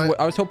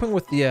hoping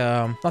with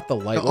the not the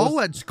light. The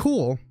OLED's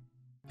cool.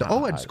 The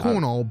OLED's cool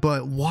and all,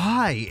 but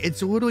why?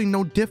 It's literally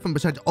no different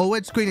besides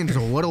OLED screen and just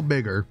a little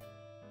bigger.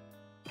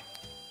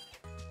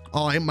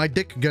 Oh, my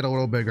dick could get a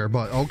little bigger,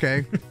 but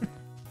okay.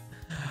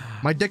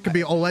 My dick could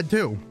be OLED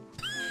too.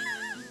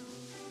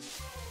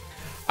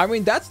 I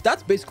mean, that's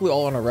basically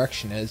all an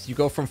erection is. You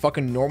go from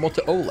fucking normal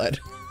to OLED.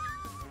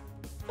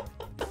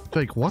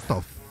 Like, what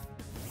the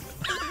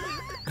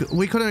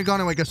we couldn't have gone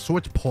to like a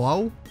Switch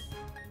Pro?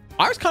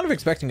 I was kind of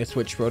expecting a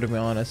Switch Pro, to be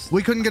honest.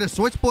 We couldn't get a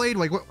Switchblade?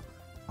 Like, what?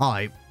 All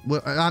right,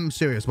 well, I'm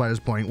serious by this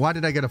point. Why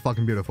did I get a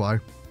fucking Beautifly?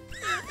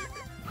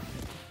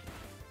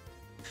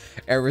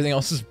 Everything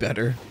else is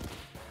better.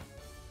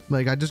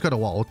 Like, I just got a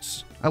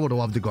Waltz. I would have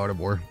loved the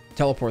Gardevoir.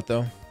 Teleport,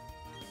 though.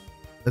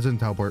 That doesn't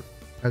teleport.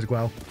 As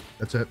well.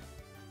 That's it.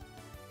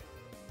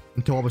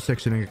 Until all the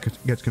 6 and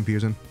it gets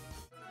confusing.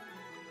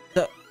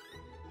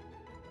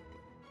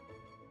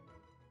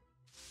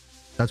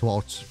 That's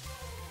Waltz.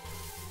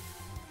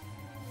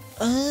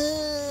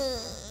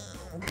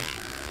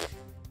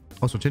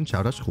 Also, Chin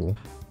Chow, that's cool.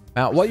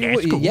 Well,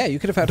 yeah, you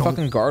could have had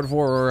fucking Gardevoir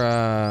or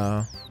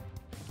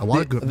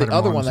the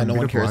other one that no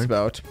one cares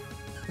about.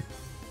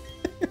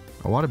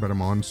 A lot of better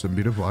mons than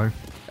Beautifly.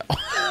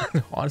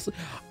 Honestly,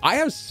 I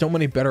have so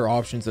many better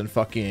options than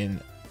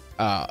fucking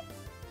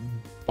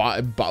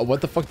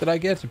what the fuck did I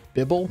get?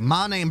 Bibble?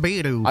 My name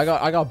Beidou.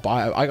 I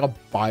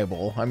got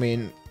Bible. I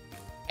mean,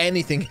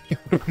 anything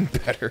would have been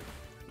better.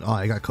 Oh,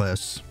 I got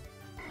Cliss.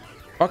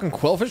 Fucking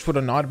Quillfish would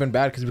have not been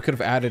bad because we could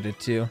have added it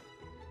too.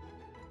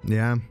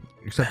 Yeah,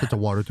 except it's a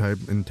water type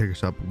and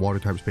takes up water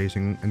type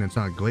spacing, and it's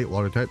not a great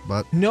water type,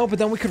 but no, but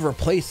then we could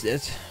replace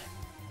it.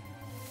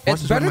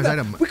 It's better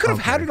than we could have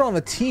had it on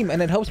the team,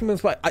 and it helps me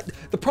with fight.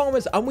 The problem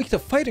is I'm weak to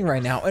fighting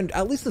right now, and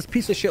at least this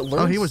piece of shit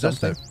learns. Oh, he was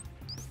something.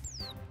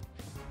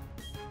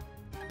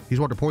 He's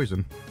water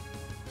poison.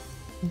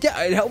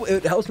 Yeah,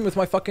 it helps me with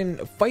my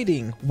fucking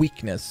fighting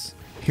weakness.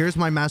 Here's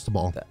my Master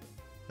Ball.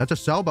 That's a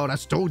Cell Bell.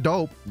 That's so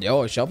dope.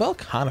 Yo, a Shell Bell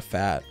kind of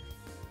fat.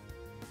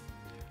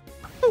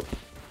 Boop.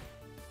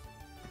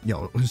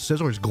 Yo,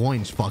 Scizor's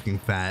groin's fucking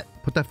fat.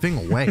 Put that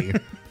thing away.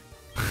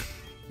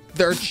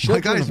 There are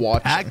children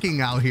watching.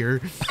 Packing out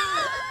here.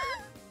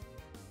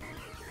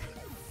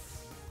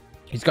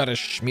 He's got a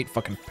Schmeat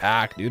fucking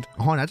pack, dude.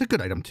 Oh, that's a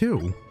good item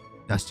too.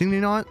 Destiny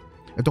Knot.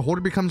 If the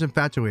Hoarder becomes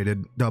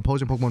infatuated, the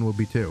opposing Pokemon will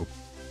be too.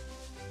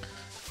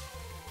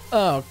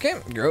 Okay,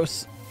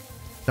 gross.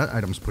 That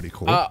item's pretty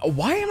cool.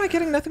 Why am I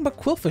getting nothing but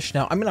Quillfish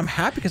now? I mean, I'm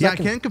happy because I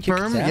can't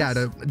confirm. Yeah,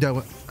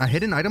 the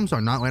hidden items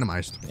are not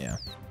randomized. Yeah.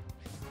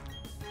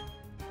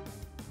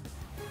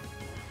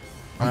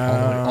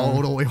 I'm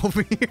all the way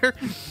over here.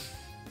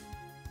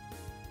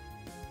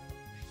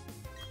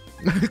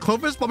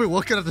 Clovis probably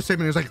looking at the same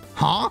and he's like,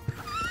 huh?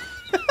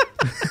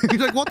 He's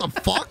like, what the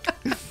fuck?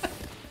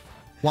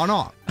 Why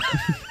not?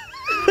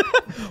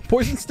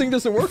 Poison Sting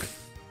doesn't work?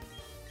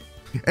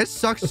 It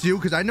sucks too,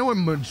 because I know a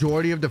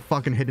majority of the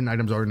fucking hidden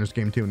items are in this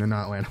game too, and they're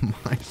not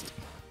randomized.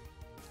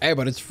 Hey,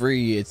 but it's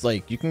free. It's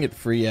like, you can get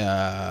free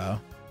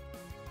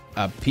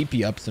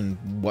PP ups and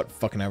what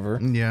fucking ever.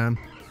 Yeah.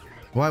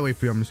 Why wait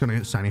for you? I'm just gonna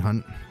hit Shiny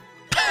Hunt.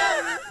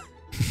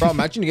 Bro,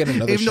 imagine you get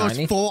another Even shiny.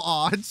 though it's full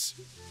odds.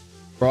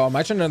 Bro,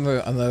 imagine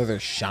another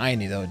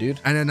shiny though, dude.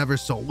 And another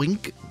Soul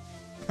Link.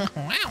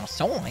 Wow,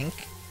 Soul Link.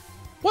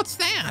 What's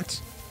that?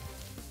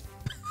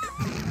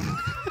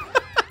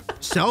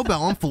 Cell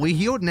Bell, I'm fully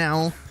healed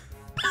now.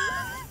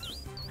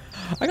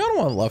 I got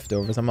one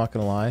leftovers, I'm not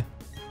gonna lie.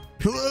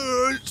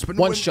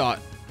 One shot.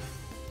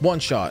 One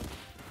shot.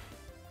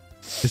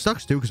 It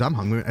sucks too, because I'm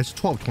hungry. It's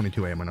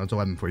 12:22 a.m. I know it's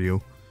 11 for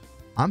you.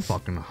 I'm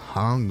fucking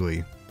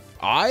hungry.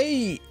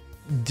 I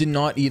did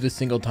not eat a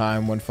single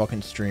time when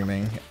fucking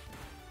streaming.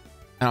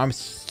 And I'm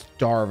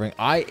starving.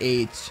 I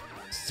ate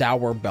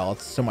sour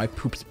belts, so my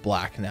poop's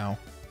black now.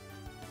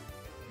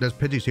 There's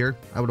Pidgeys here.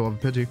 I would love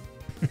a Pidgey.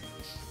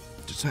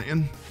 Just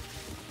saying.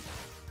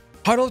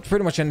 I'd love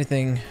pretty much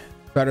anything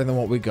better than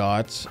what we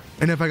got.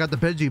 And if I got the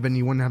Pidgey, then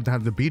you wouldn't have to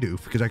have the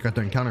Bidoof, because I got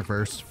the encounter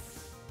first.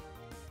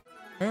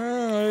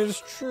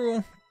 It's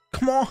true.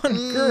 Come on,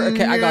 Girth.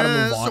 Okay, I gotta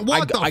move on.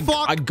 What the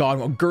fuck? I got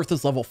him. Girth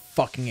is level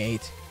fucking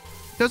 8.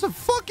 There's a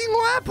fucking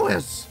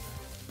Lapras.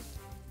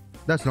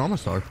 That's an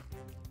Omastar.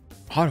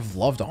 I'd have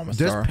loved Omastar.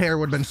 This pair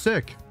would have been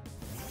sick.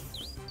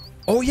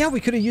 Oh yeah, we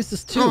could have used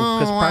this too,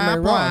 because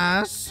primary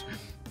rock. Lapras.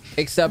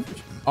 Except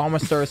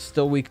Omastar is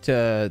still weak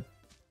to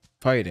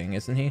fighting,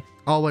 isn't he?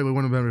 Oh wait, we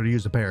wouldn't have been able to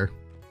use the pair.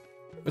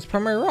 It's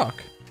primary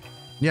rock.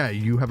 Yeah,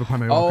 you have a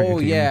primary rock. Oh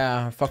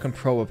yeah, fucking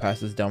Probopass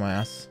his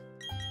dumbass.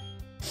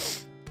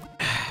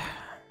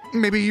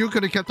 Maybe you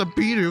could have kept the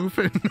Bidoof.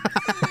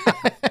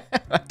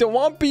 I don't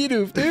want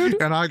Bidoof, dude.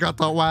 And I got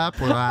the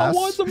Lapras. I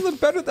want something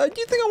better. Do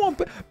you think I want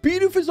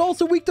Bidoof is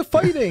also weak to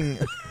fighting?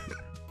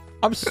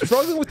 I'm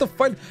struggling with the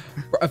fight.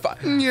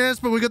 Yes,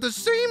 but we got the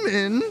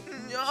Shaman.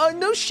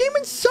 No,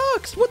 Shaman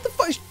sucks. What the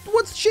fuck?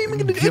 What's Shaman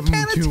gonna do? Give It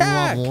can't him 2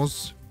 attack.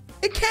 levels.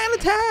 It can't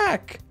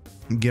attack.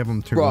 Give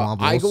him 2 Bro, levels.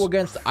 I go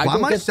against. Why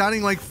am I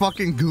sounding like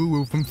fucking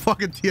Guru from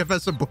fucking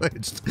TFS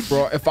Abridged?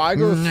 Bro, if I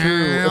go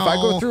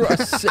through,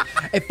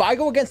 if I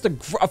go against a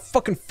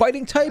fucking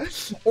fighting type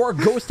or a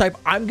ghost type,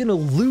 I'm gonna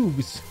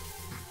lose.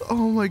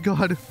 Oh my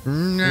god.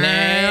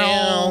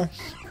 No.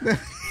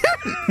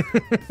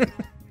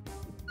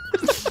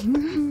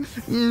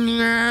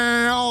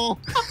 No.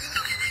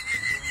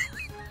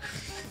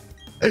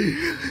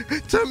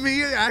 To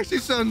me, it actually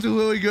sounds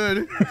really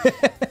good.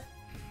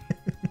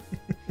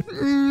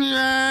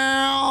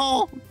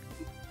 No.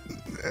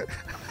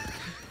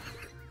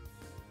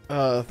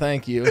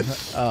 Thank you.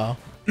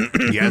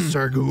 Yes,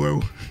 sir,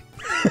 Guru.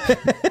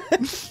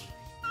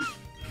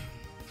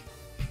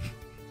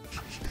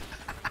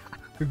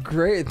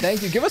 Great,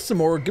 thank you. Give us some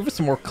more. Give us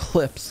some more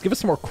clips. Give us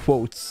some more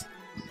quotes.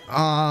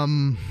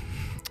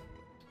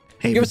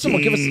 Hey, give us some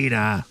more. Give us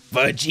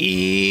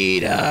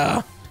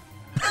Vegeta.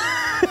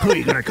 Who are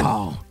you gonna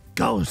call?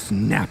 Ghost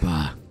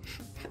Nappa.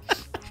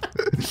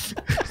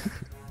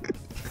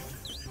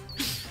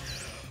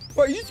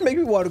 Well, you just make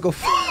me want to go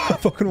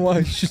fucking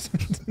watch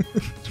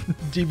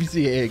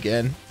GBCA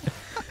again.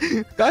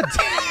 God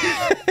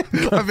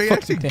damn. Are they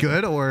actually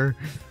good or?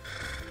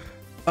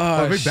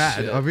 Are they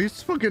bad? shit. Are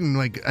these fucking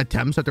like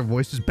attempts at their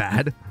voice is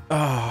bad?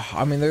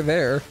 I mean, they're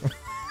there.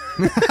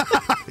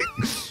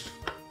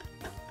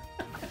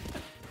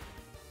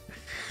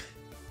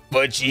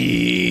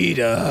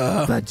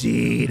 Vegeta.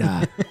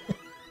 Vegeta.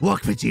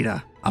 Look,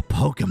 Vegeta, a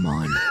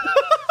Pokemon.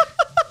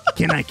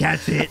 Can I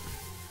catch it?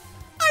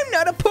 I'm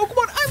not a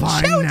Pokemon. I'm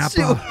Fine, Chaozu.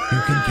 Nappa.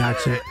 You can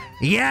catch it.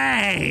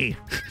 Yay!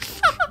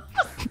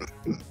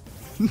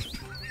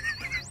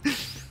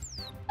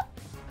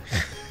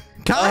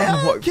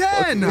 Kaya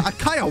again!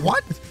 Kaya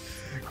what?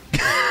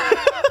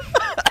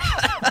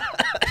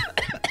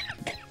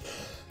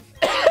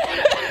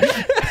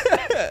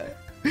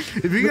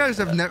 If you guys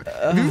have never,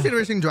 if you've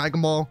never seen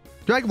Dragon Ball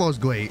is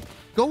great.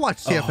 Go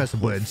watch CFS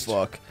Blitz.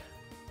 Fuck.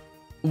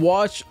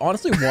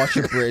 Honestly, watch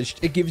Abridged.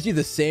 It gives you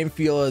the same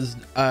feel as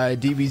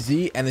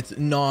DBZ, and it's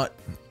not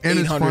And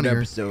it's 800 funnier.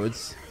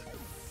 episodes.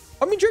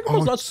 I mean, Dragon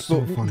Ball's not it's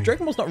so funny.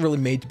 Dragon Ball's not really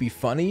made to be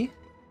funny.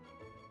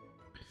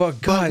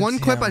 But God, But one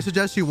clip I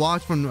suggest you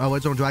watch from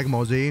original Dragon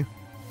Ball Z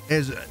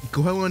is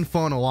Krillin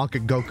throwing a lock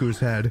at Goku's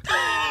head.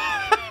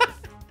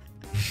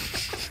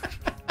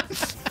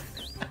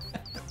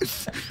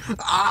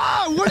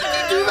 What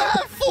did you do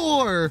that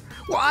for?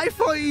 Well, I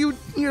thought you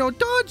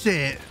dodge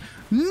it.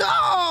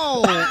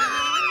 No!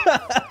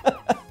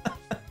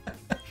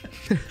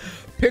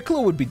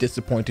 Piccolo would be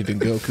disappointed in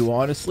Goku,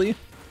 honestly.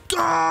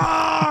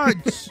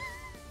 Dodge!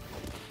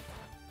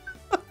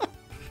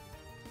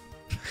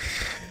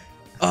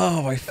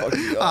 Oh my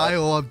fucking God. I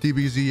love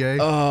DBZA.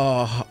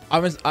 Oh,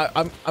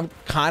 I'm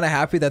kind of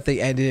happy that they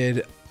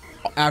ended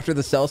after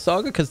the Cell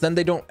Saga, because then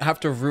they don't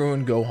have to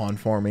ruin Gohan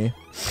for me.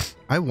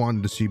 I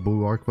wanted to see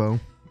Boo Arc though.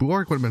 Boo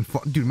Arc would have been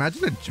fun. Dude,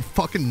 imagine the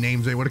fucking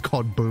names they would have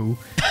called Boo.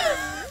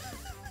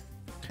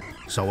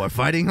 So we're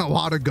fighting a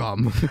lot of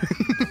gum.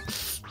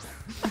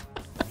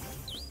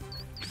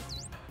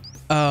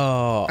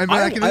 Oh, I mean,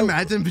 I can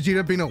imagine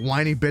Vegeta being a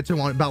whiny bitch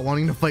about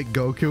wanting to fight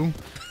Goku.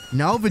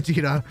 No,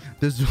 Vegeta,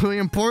 this is really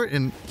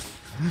important.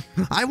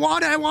 I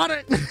want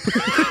it.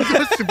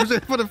 Super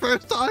Saiyan for the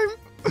first time.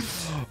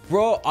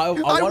 Bro, I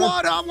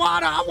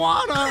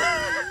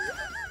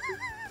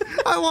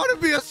want to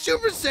be a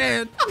Super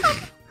Saiyan.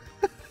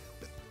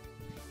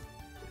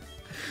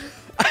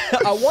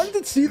 I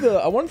wanted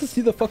to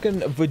see the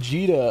fucking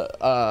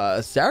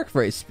Vegeta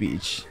sacrifice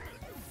speech.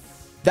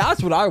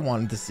 That's what I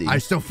wanted to see. I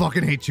still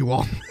fucking hate you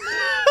all.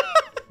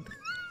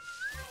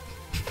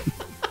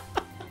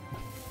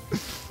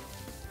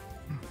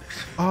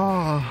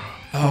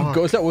 Oh,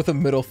 goes out with a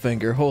middle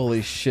finger.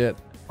 Holy shit.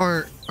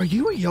 Are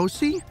you a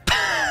Yossi?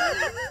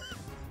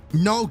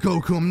 No,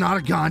 Goku, I'm not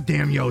a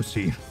goddamn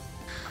Yossi.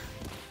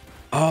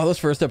 Oh, those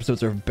first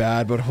episodes are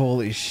bad, but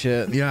holy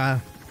shit. Yeah.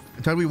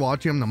 Until we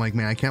watch him, I'm like,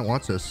 man, I can't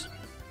watch this.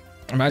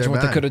 Imagine They're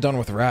what they bad. could have done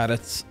with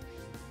Raditz.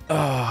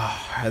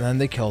 Oh, and then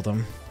they killed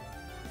him.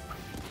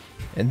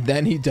 And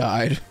then he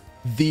died.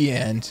 The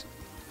end.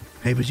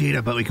 Hey,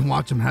 Vegeta, but we can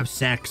watch him have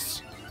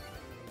sex.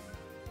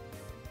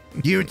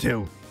 You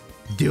two,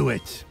 do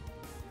it.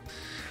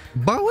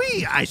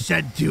 Bowie, I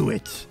said do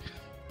it.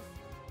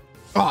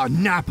 Oh,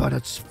 Nappa,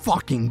 that's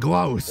fucking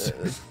gross.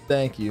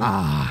 Thank you.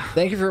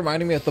 Thank you for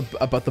reminding me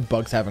about the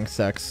bugs having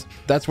sex.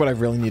 That's what I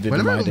really needed in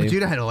Remember my when day.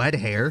 Vegeta had red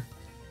hair?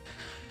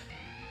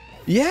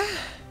 Yeah.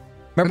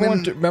 Remember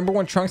And then-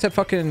 when Trunks had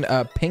fucking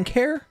pink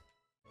hair?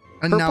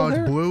 And now Purple it's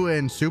hair? blue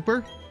and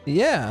super?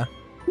 Yeah.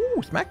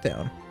 Ooh,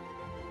 SmackDown.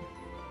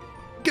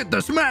 Get the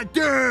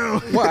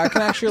smackdown! Wow, I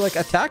can actually like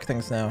attack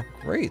things now.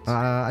 Great.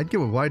 I'd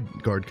give a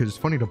wide guard because it's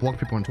funny to block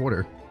people on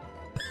Twitter.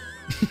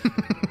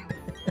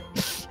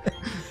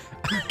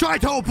 Try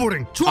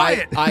teleporting. Try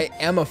it. I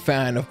am a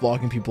fan of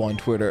blocking people on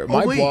Twitter.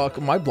 Oh, wait.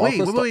 My block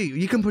list. Wait.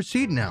 You can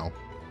proceed now.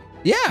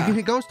 Yeah. You can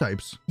hit ghost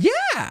types. Yeah.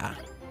 Yeah.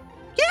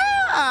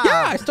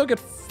 Yeah. I still get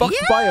fucked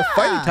by a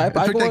fighting type.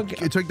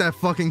 It's like that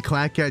fucking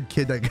clackhead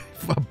kid that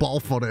got a ball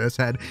thrown at his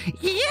head.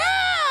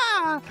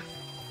 Yeah.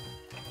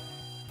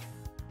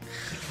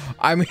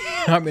 I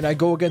mean, I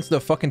go against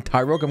the fucking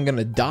Tyrogue, I'm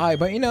gonna die,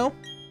 but you know,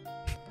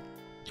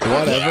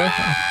 whatever.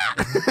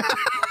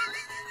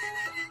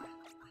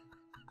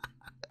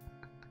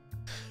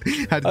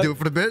 Had to do it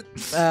for the bit.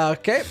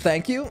 Okay,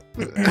 thank you.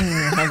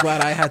 I'm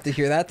glad I had to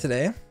hear that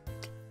today.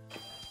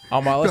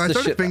 On my list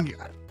of shit.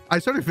 I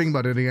started thinking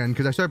about it again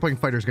because I started playing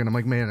fighters again. I'm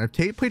like, man, if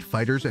Tate played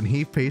fighters and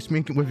he faced me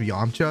with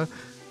Yamcha,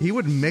 he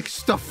would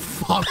mix the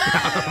fuck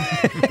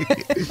out of me.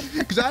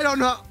 Because I don't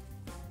know.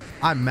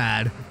 I'm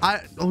mad.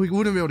 We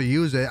wouldn't be able to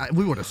use it.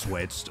 We would have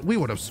switched.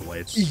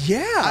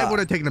 Yeah. I would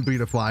have taken a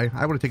Beautifly. I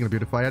had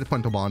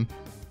Puntabon.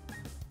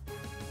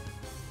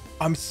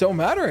 I'm so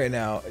mad right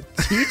now.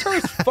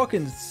 T-Tar's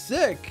fucking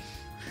sick.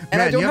 And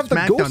Man, I don't you have the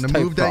Smackdown, ghost the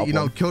type move that,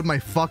 problem. killed my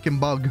fucking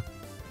bug.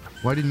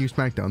 Why didn't you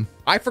Smackdown?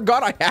 I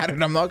forgot I had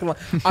it. I'm not gonna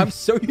lie. I'm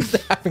so used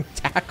to having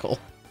tackle.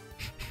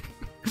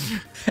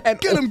 And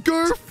Get him,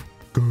 Gurf!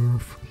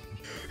 Gurf.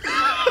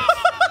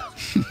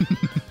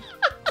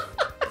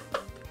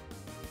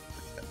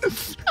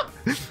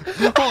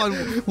 Hold on,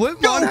 what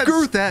one had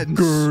Sten?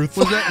 Girth.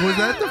 Was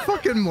that the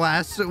fucking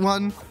last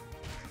one?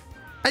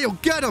 Hey, yo,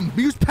 get him!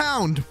 Use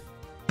pound!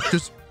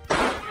 Just...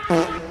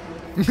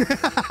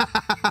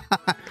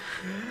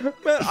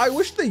 Man, I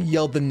wish they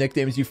yelled the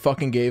nicknames you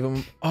fucking gave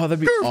him. Oh, that'd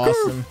be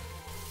awesome.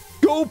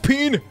 Go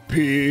Peen.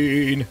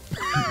 Peen.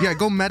 Yeah,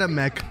 go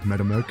Metamech.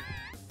 Metamech.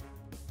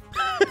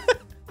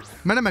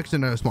 Metamech's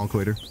in a small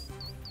crater.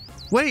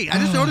 Wait, I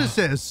just noticed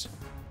this.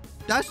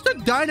 That's the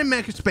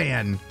Dynamax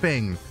span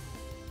thing.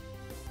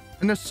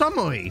 In the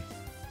summary.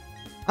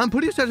 I'm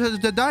pretty sure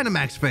it's the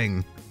Dynamax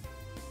thing.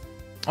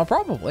 Oh,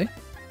 probably.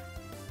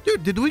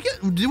 Dude, did we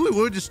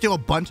really just steal a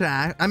bunch of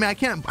I mean,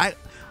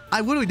 I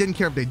literally didn't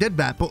care if they did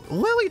that, but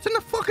literally it's in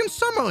the fucking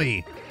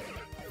summary.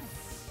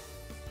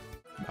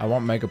 I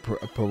want Mega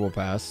Probo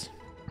Pass.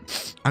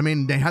 I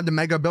mean, they had the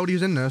Mega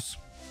abilities in this.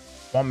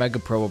 I want Mega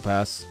Probo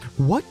Pass.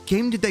 What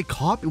game did they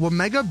copy? Were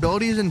Mega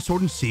abilities in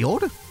Sword and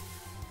Shield?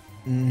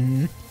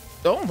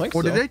 Don't think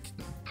Or so.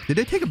 did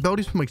they take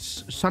abilities from like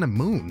Sun and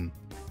Moon?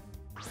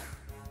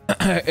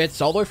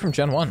 It's all the way from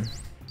Gen 1.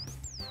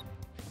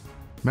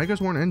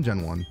 Megas weren't in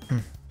Gen 1.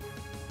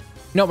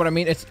 No, but I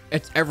mean, it's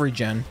every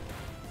gen.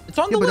 It's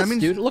on the list,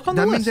 dude. Look on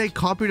the list. That means they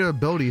copied the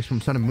abilities from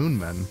Sun and Moon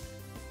then.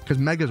 Because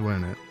Megas were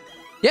in it.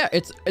 Yeah,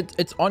 it's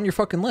on your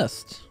fucking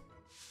list.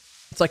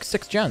 It's like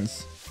 6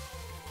 gens.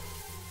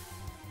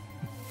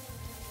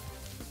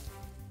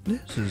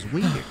 This is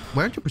weird.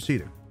 Why aren't you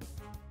proceeding?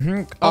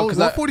 Oh,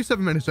 we're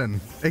 47 minutes in,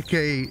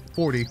 aka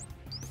 40.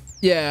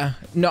 Yeah,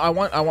 no,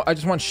 I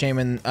just want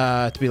Shaman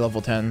to be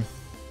level 10.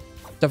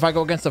 So if I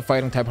go against a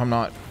fighting type, I'm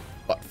not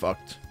butt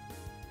fucked.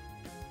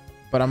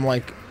 But I'm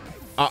like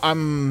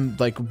 1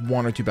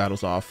 or 2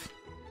 battles off.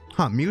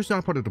 Huh, Mew's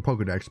not part of the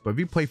Pokedex, but if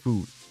you play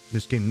through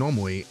this game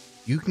normally,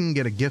 you can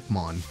get a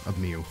Giftmon of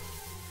Mew.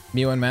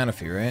 Mew and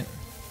Manaphy, right?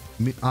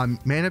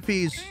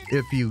 Manaphy's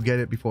if you get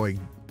it before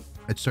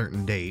a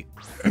certain date,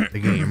 the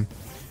game.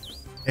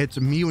 It's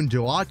Mew and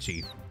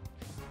Jirachi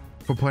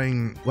for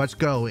playing Let's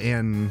Go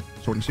and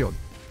Sword and Shield.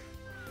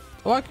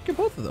 Oh, I could get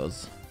both of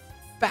those.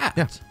 Fat.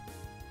 Yeah.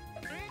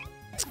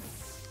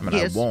 I mean,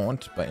 yes. I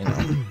won't, but you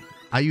know.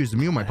 I used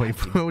Mew in my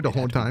playthrough the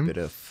whole time.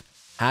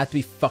 Had to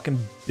be fucking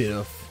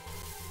bitter.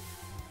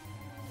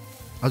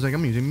 I was like,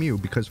 I'm using Mew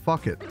because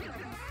fuck it.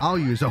 I'll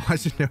use a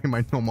legendary in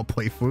my normal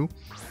playthrough.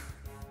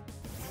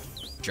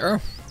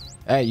 Sure.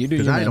 Hey, you do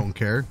your Because I man. don't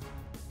care.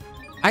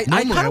 I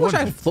kind of wish I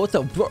had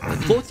Floatzel.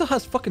 Floatzel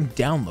has fucking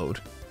download.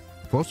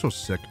 Floatzel's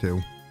sick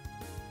too.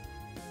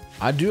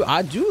 I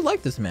do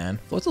like this man.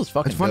 Floatzel's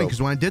fucking It's funny dope.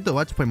 because when I did the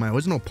Let's Play, my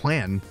original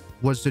plan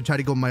was to try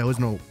to go my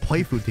original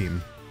playthrough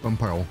team from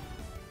Pearl.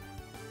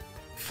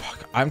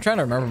 Fuck, I'm trying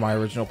to remember my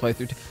original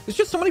playthrough. There's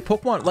just so many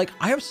Pokemon. Like,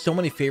 I have so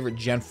many favorite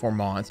Gen 4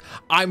 Mons.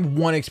 I'm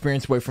 1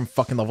 experience away from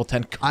fucking level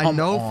 10. I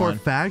know for a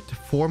fact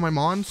 4 of my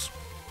Mons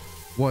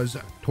was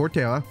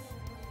Torterra,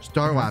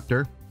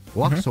 Staraptor,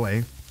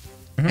 Luxray,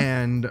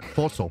 and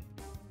Floatzel.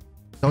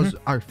 Those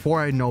are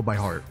 4 I know by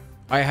heart.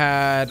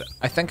 I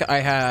think I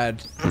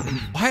had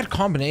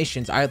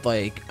combinations. I had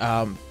like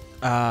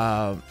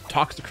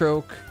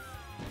Toxicroak.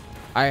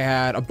 I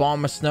had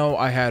Abomasnow.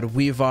 I had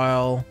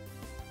Weavile.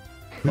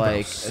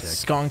 Like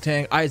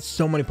Skuntank. I had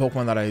so many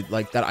Pokemon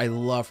that I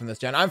love from this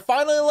gen. I'm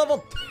finally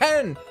level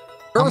 10.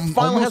 Earth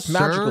finally has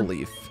Magical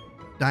Leaf.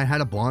 I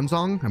had a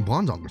Bronzong, and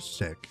Bronzong was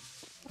sick.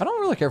 I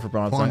don't really care for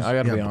Bronzong. I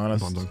gotta be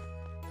honest. Bronzong.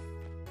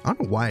 I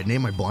don't know why I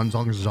name my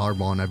Bronzong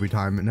Zarbon every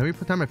time. And every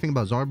time I think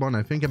about Zarbon,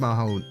 I think about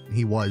how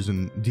he was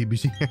in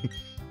DBCA.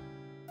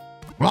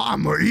 Well,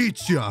 I'm gonna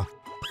eat ya.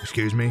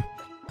 Excuse me.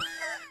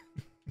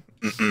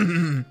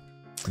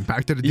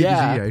 Back to the DBCA.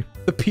 Yeah,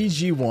 the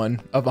PG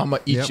one of I'ma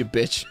eat you,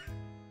 bitch.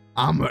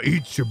 I'ma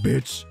eat you,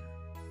 bitch.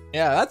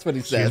 Yeah, that's what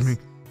he says. Excuse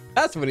me.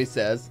 That's what he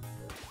says.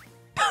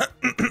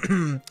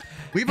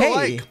 Leave a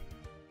like.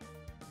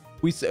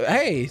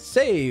 Hey,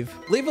 save,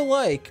 leave a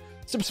like,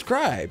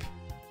 subscribe.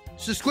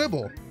 Subscribe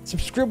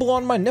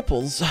on my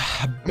nipples.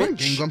 When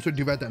Game Grumps would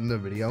do that at the end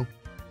of the video.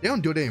 They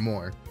don't do it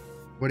anymore.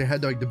 Where they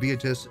had like the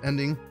VHS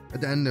ending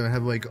at the end, they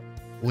have like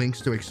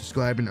links to like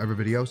subscribe and other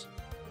videos.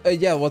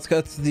 Yeah,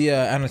 that's the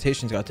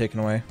annotations got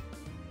taken away.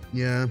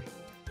 Yeah.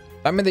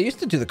 I mean, they used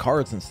to do the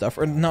cards and stuff,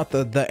 or not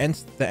the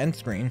end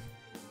screen.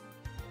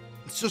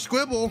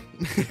 Subscribe.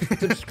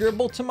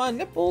 Subscribe to my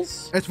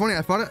nipples. It's funny.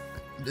 I thought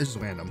this is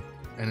random,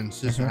 and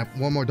it's just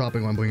one more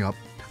topic I want to bring up.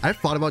 I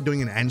thought about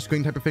doing an end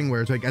screen type of thing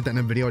where it's like at the end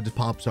of the video it just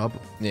pops up,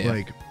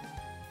 like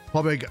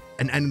probably like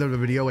an end of the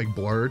video like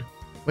blurred,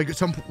 like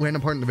some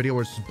random part in the video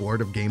where it's just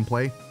blurred of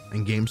gameplay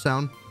and game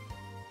sound.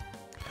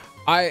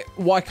 I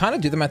kind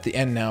of do them at the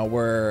end now,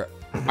 where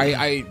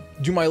I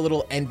do my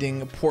little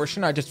ending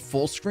portion. I just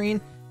full screen,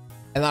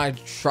 and then I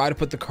try to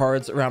put the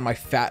cards around my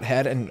fat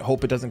head and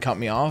hope it doesn't cut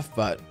me off.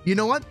 But you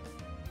know what?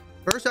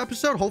 First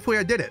episode, hopefully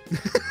I did it,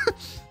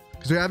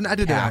 because we haven't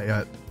edited that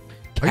yet.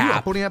 Are you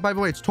uploading it, by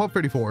the way? It's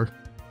 12:34.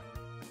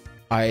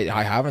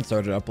 I haven't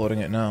started uploading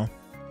it now.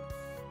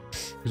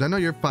 Because I know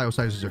your file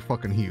sizes are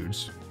fucking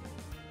huge.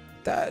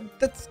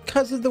 That's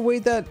because of the way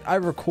that I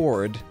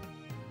record.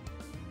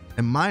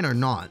 And mine are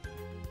not.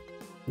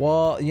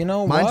 Well, you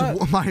know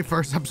what? My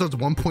first episode's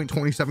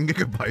 1.27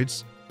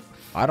 gigabytes.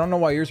 I don't know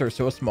why yours are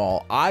so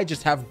small. I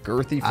just have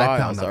girthy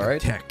files, all right?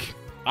 Tech.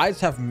 I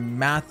just have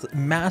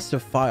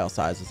massive file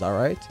sizes, all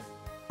right?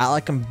 I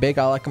like them big.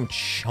 I like them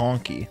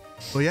chunky.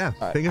 Well, yeah.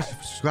 Thank you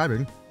for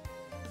subscribing.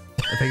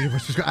 Thank you for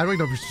subscribing. I don't even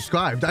know if you're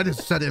subscribed. I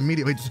just said it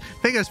immediately. Just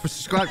thank you for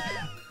subscribing.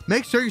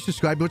 Make sure you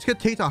subscribe. Let's get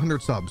Tate to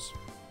 100 subs.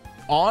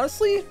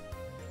 Honestly,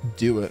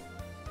 do it.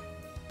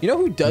 You know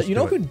who does? You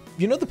know do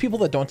You know the people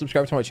that don't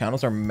subscribe to my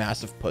channels are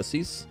massive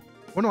pussies.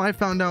 Well, no, I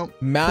found out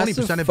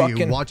 20% of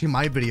you watching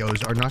my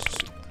videos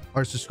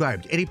are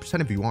subscribed. 80%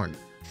 of you aren't.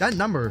 That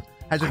number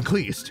has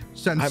increased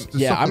since.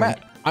 I'm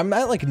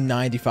at like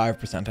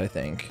 95%. I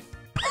think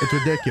it's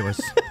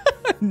ridiculous.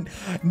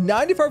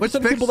 95%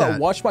 of people that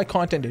watch my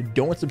content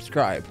don't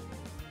subscribe.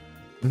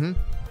 Mm-hmm.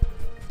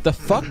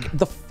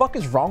 The fuck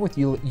is wrong with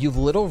you, you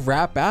little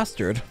rat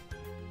bastard?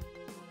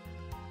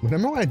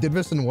 Remember when I did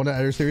this in one of the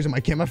other series and my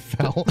camera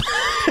fell?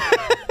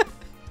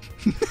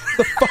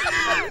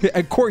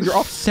 And Kory, you're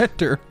off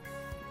center.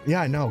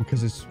 Yeah, I know,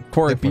 because it's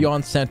Kory, different. be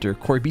on center.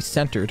 Kory, be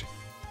centered.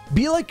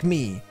 Be like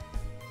me.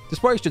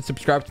 That's why you should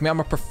subscribe to me. I'm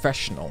a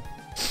professional.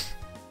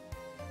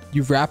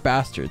 You rat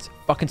bastards.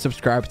 Fucking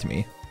subscribe to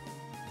me.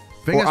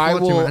 Or I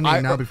will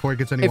now before it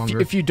gets any longer.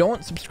 If you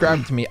don't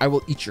subscribe to me, I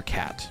will eat your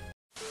cat.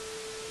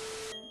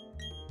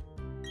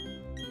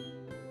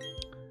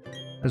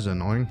 This is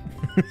annoying.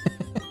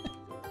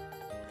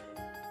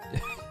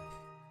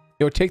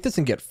 Yo, take this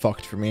and get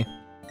fucked for me.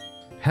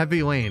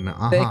 Heavy lane.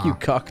 Thank you,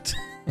 cucked.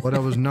 But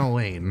there was no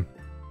lane.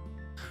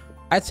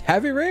 That's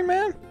heavy rain,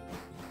 man.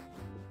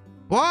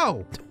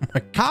 Whoa! Oh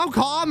how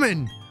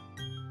common!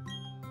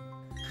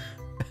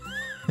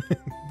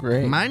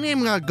 Great. My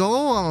name got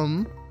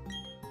Golem.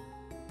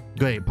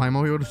 Great,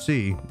 Primo Hero to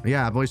C.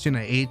 Yeah, I've only seen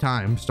it 8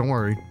 times. Don't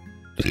worry.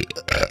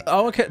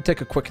 I'll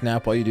take a quick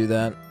nap while you do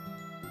that.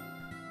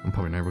 I'm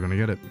probably never gonna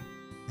get it.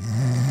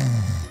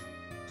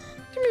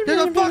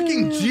 There's a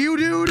fucking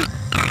Geodude.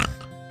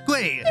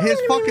 Great, his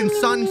fucking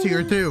son's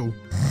here too.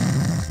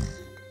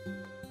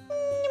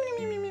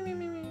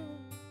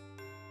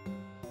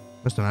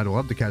 Listen, I'd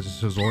love to catch a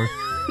Scizor.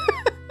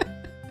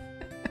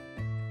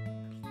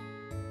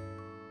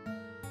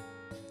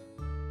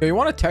 If you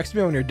want to text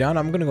me when you're done,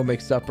 I'm gonna go make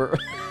supper.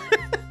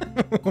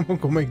 I'm gonna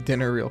go make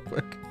dinner real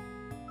quick.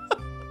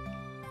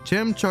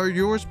 Chimchar,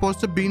 you were supposed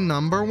to be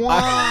number 1.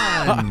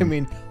 I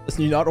mean,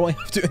 listen, you not only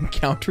have to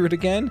encounter it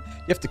again,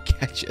 you have to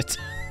catch it.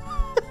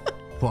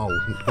 Whoa,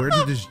 where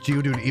did this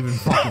Geodude even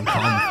fucking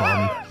come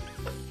from?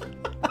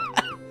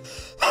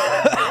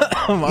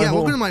 Yeah,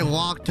 welcome to my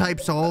lock type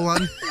soul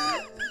run.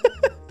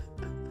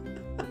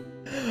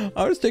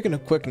 I was taking a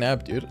quick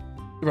nap, dude.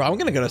 Bro, I'm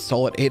gonna get a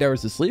solid 8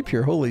 hours of sleep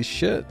here. Holy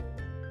shit.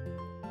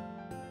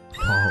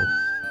 Oh,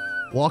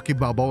 Walkie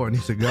Balboa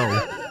needs to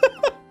go.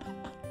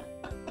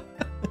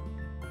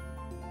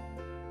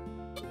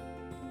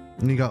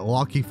 And you got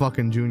Walkie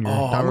fucking Jr.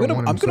 Oh,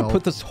 I'm gonna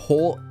put this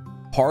whole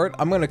part.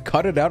 I'm gonna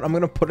cut it out. I'm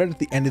gonna put it at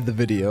the end of the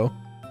video.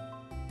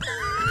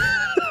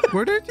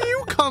 Where did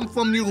you come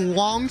from, you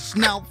long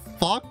snout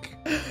fuck?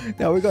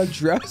 Now we got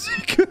drowsy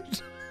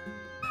good.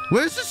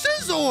 Where's the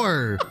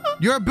Scizor?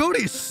 Your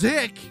ability's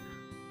sick.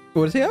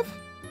 What does he have?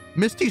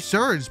 Misty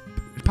Surge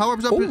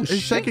powers up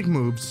his psychic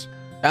moves.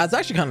 That's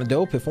actually kind of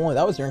dope. If only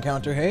that was your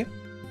encounter, hey?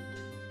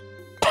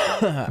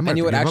 And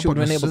you would actually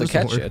have been able to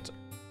catch it.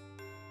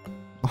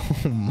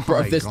 Oh my Bro,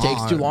 if this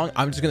takes too long,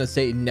 I'm just gonna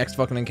say next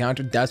fucking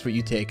encounter, that's what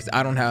you take, because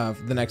I don't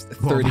have the next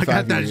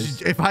 35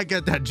 years. If I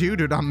get that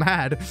Geodude, I'm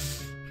mad.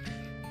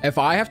 If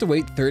I have to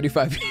wait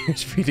 35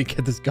 years for you to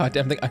get this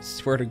goddamn thing, I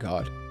swear to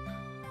God.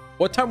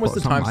 What time was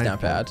the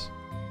timestamp at?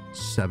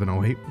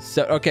 7:08.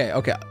 So okay.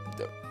 I'll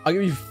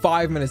give you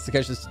 5 minutes to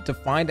catch this, to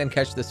find and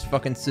catch this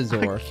fucking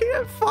Scizor. I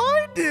can't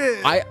find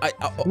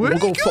it. We'll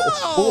go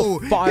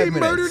 5 minutes. He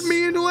murdered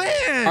me in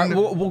land.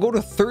 All right, we'll go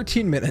to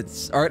 13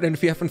 minutes. All right, and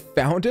if you haven't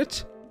found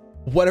it,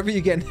 whatever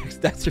you get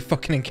next, that's your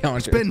fucking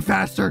encounter. Spin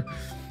faster.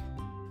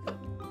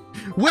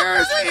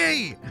 Where is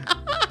he?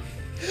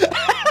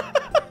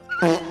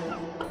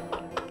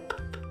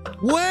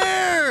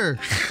 Where?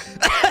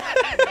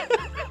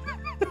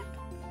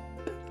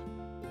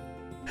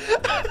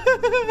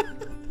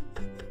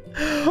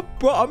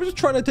 Bro, I'm just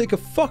trying to take a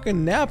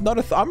fucking nap.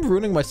 I'm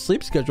ruining my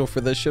sleep schedule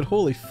for this shit.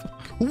 Holy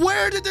fuck.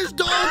 Where did this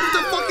dog with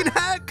the fucking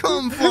hat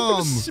come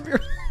from?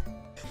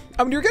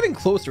 I mean, you're getting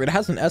closer. It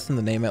has an S in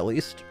the name at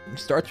least. It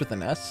starts with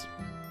an S.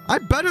 I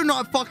better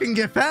not fucking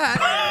get fat.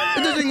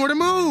 It doesn't know where to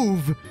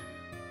move.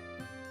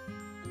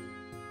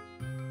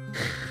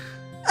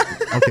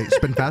 Okay,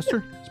 spin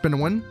faster. Spin to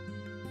 1.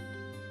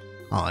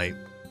 All right.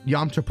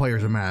 Yamcha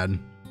players are mad.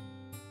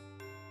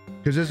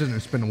 Because this isn't a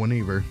spin to 1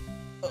 either.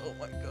 Oh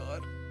my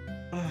god.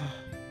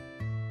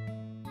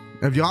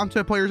 If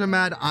Yamcha players are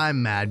mad,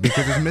 I'm mad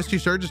because this Misty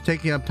Surge is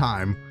taking up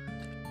time.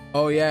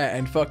 Oh yeah,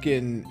 and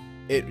fucking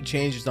it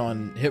changes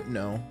on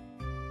Hypno.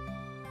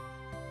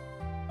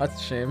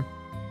 That's a shame.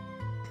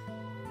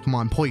 Come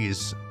on,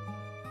 please.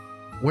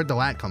 Where'd the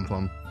lat come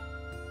from?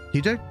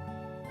 TJ?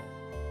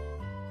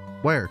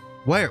 Where?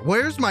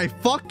 Where's my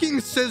fucking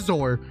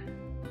Scizor?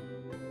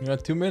 You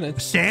got 2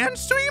 minutes.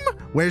 Sandstream?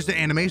 Where's the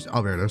animation?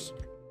 Oh, there it is.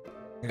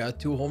 I got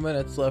 2 whole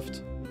minutes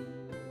left.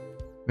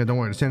 Yeah, don't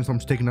worry. The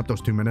sandstorm's taking up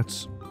those 2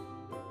 minutes.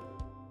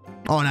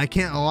 Oh, and I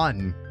can't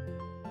run.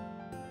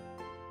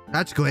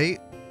 That's great.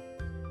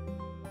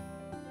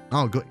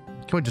 Oh, good.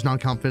 Can we just not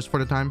count fists for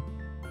the time?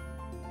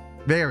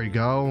 There we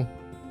go.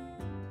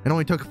 It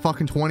only took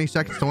fucking 20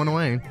 seconds to run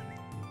away.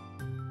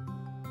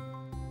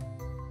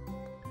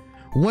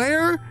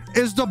 Where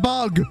is the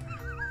bug?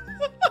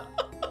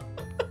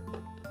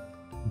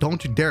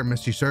 Don't you dare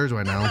miss your sirs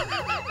right now.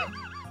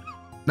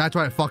 That's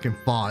why I fucking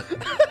fought.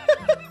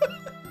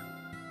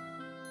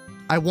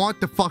 I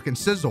want the fucking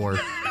Scizor.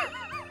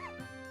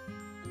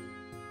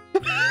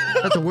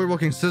 That's a weird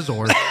looking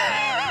Scizor.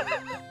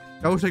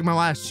 That looks like my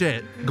last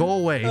shit. Go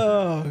away.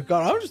 Oh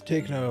god, I'm just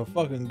taking a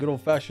fucking good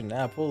old fashioned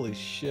nap. Holy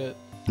shit.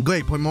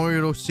 Great,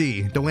 Primordial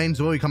C. The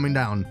lane's really coming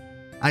down.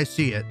 I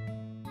see it.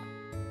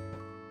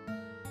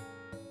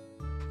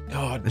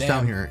 Oh damn. It's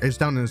down here. It's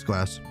down in this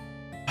glass.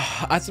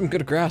 That's some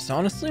good grass,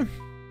 honestly.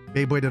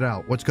 Beyblade it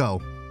out. Let's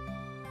go.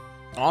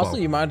 Honestly,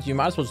 Whoa. you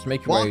might as well just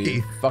make your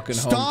way fucking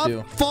Stop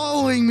home too.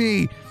 following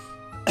me.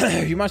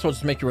 You might as well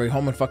just make your way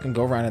home and fucking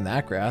go around in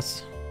that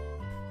grass.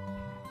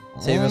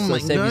 Save you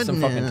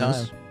some fucking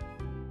time.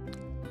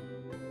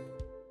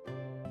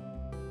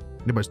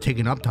 Nobody's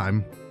taking up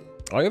time.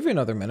 I'll give you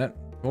another minute.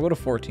 We'll go to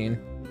 14.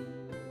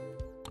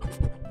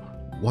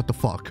 What the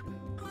fuck?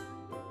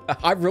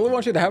 I really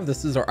want you to have the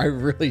Scizor. I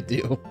really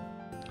do.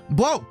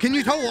 Bro, can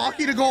you tell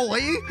Walkie to go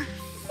away?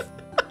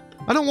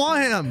 I don't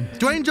want him.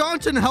 Dwayne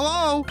Johnson,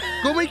 hello.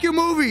 Go make your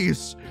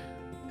movies.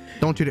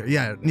 Don't you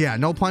dare. Yeah,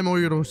 no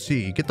Primordial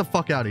C. Get the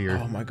fuck out of here.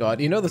 Oh my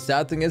god. You know the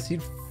sad thing is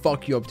he'd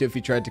fuck you up too if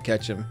you tried to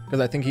catch him. Because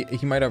I think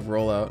he might have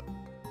rollout.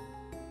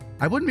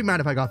 I wouldn't be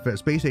mad if I got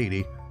fist. Base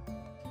 80.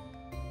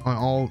 On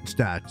all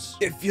stats.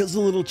 It feels a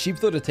little cheap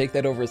though to take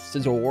that over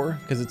Scizor.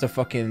 Because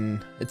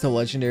it's a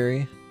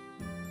legendary.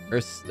 Or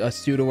a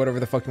pseudo,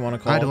 whatever the fuck you want to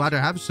call it. I'd rather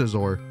have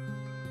Scizor.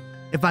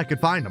 If I could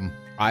find him.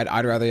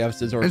 I'd rather have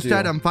Scizor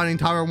Instead, too. I'm finding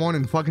Tyler 1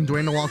 and fucking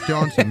Dwayne The Rock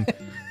Johnson.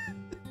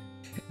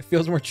 It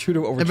feels more true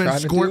to what we're and then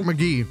trying to do. Squirt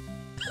McGee.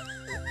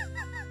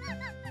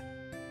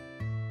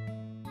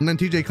 And then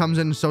TJ comes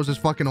in and shows his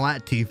fucking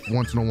lat teeth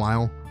once in a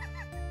while.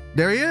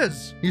 There he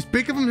is. He's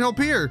peeking from up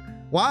here.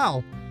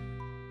 Wow.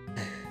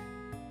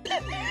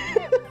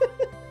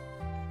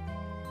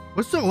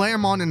 What's the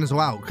Lamon in his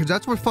route? Because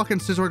that's where fucking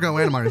Scizor got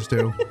randomized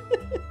to.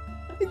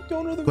 I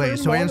don't know the Wait,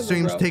 so rare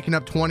Anstream's taking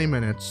up 20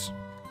 minutes.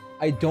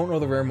 I don't know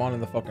the rare mon in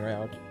the fucking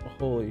route.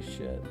 Holy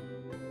shit.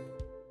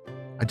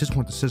 I just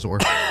want the Scizor.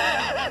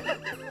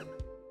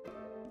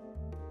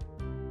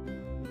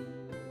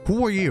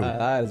 Who are you?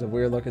 That is a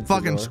weird looking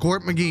Fucking Scizor.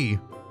 Squirt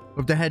McGee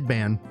with the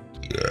headband.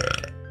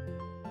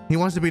 He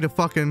wants to be the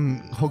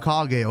fucking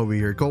Hokage over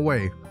here. Go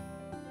away.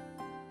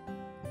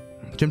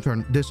 Jim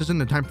turn. This isn't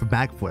the time for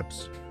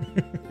backflips.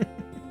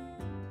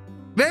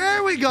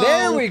 There we go.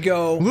 There we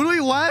go.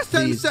 Literally last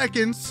 10 Please,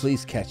 seconds.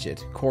 Please catch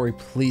it. Kory,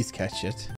 please catch it.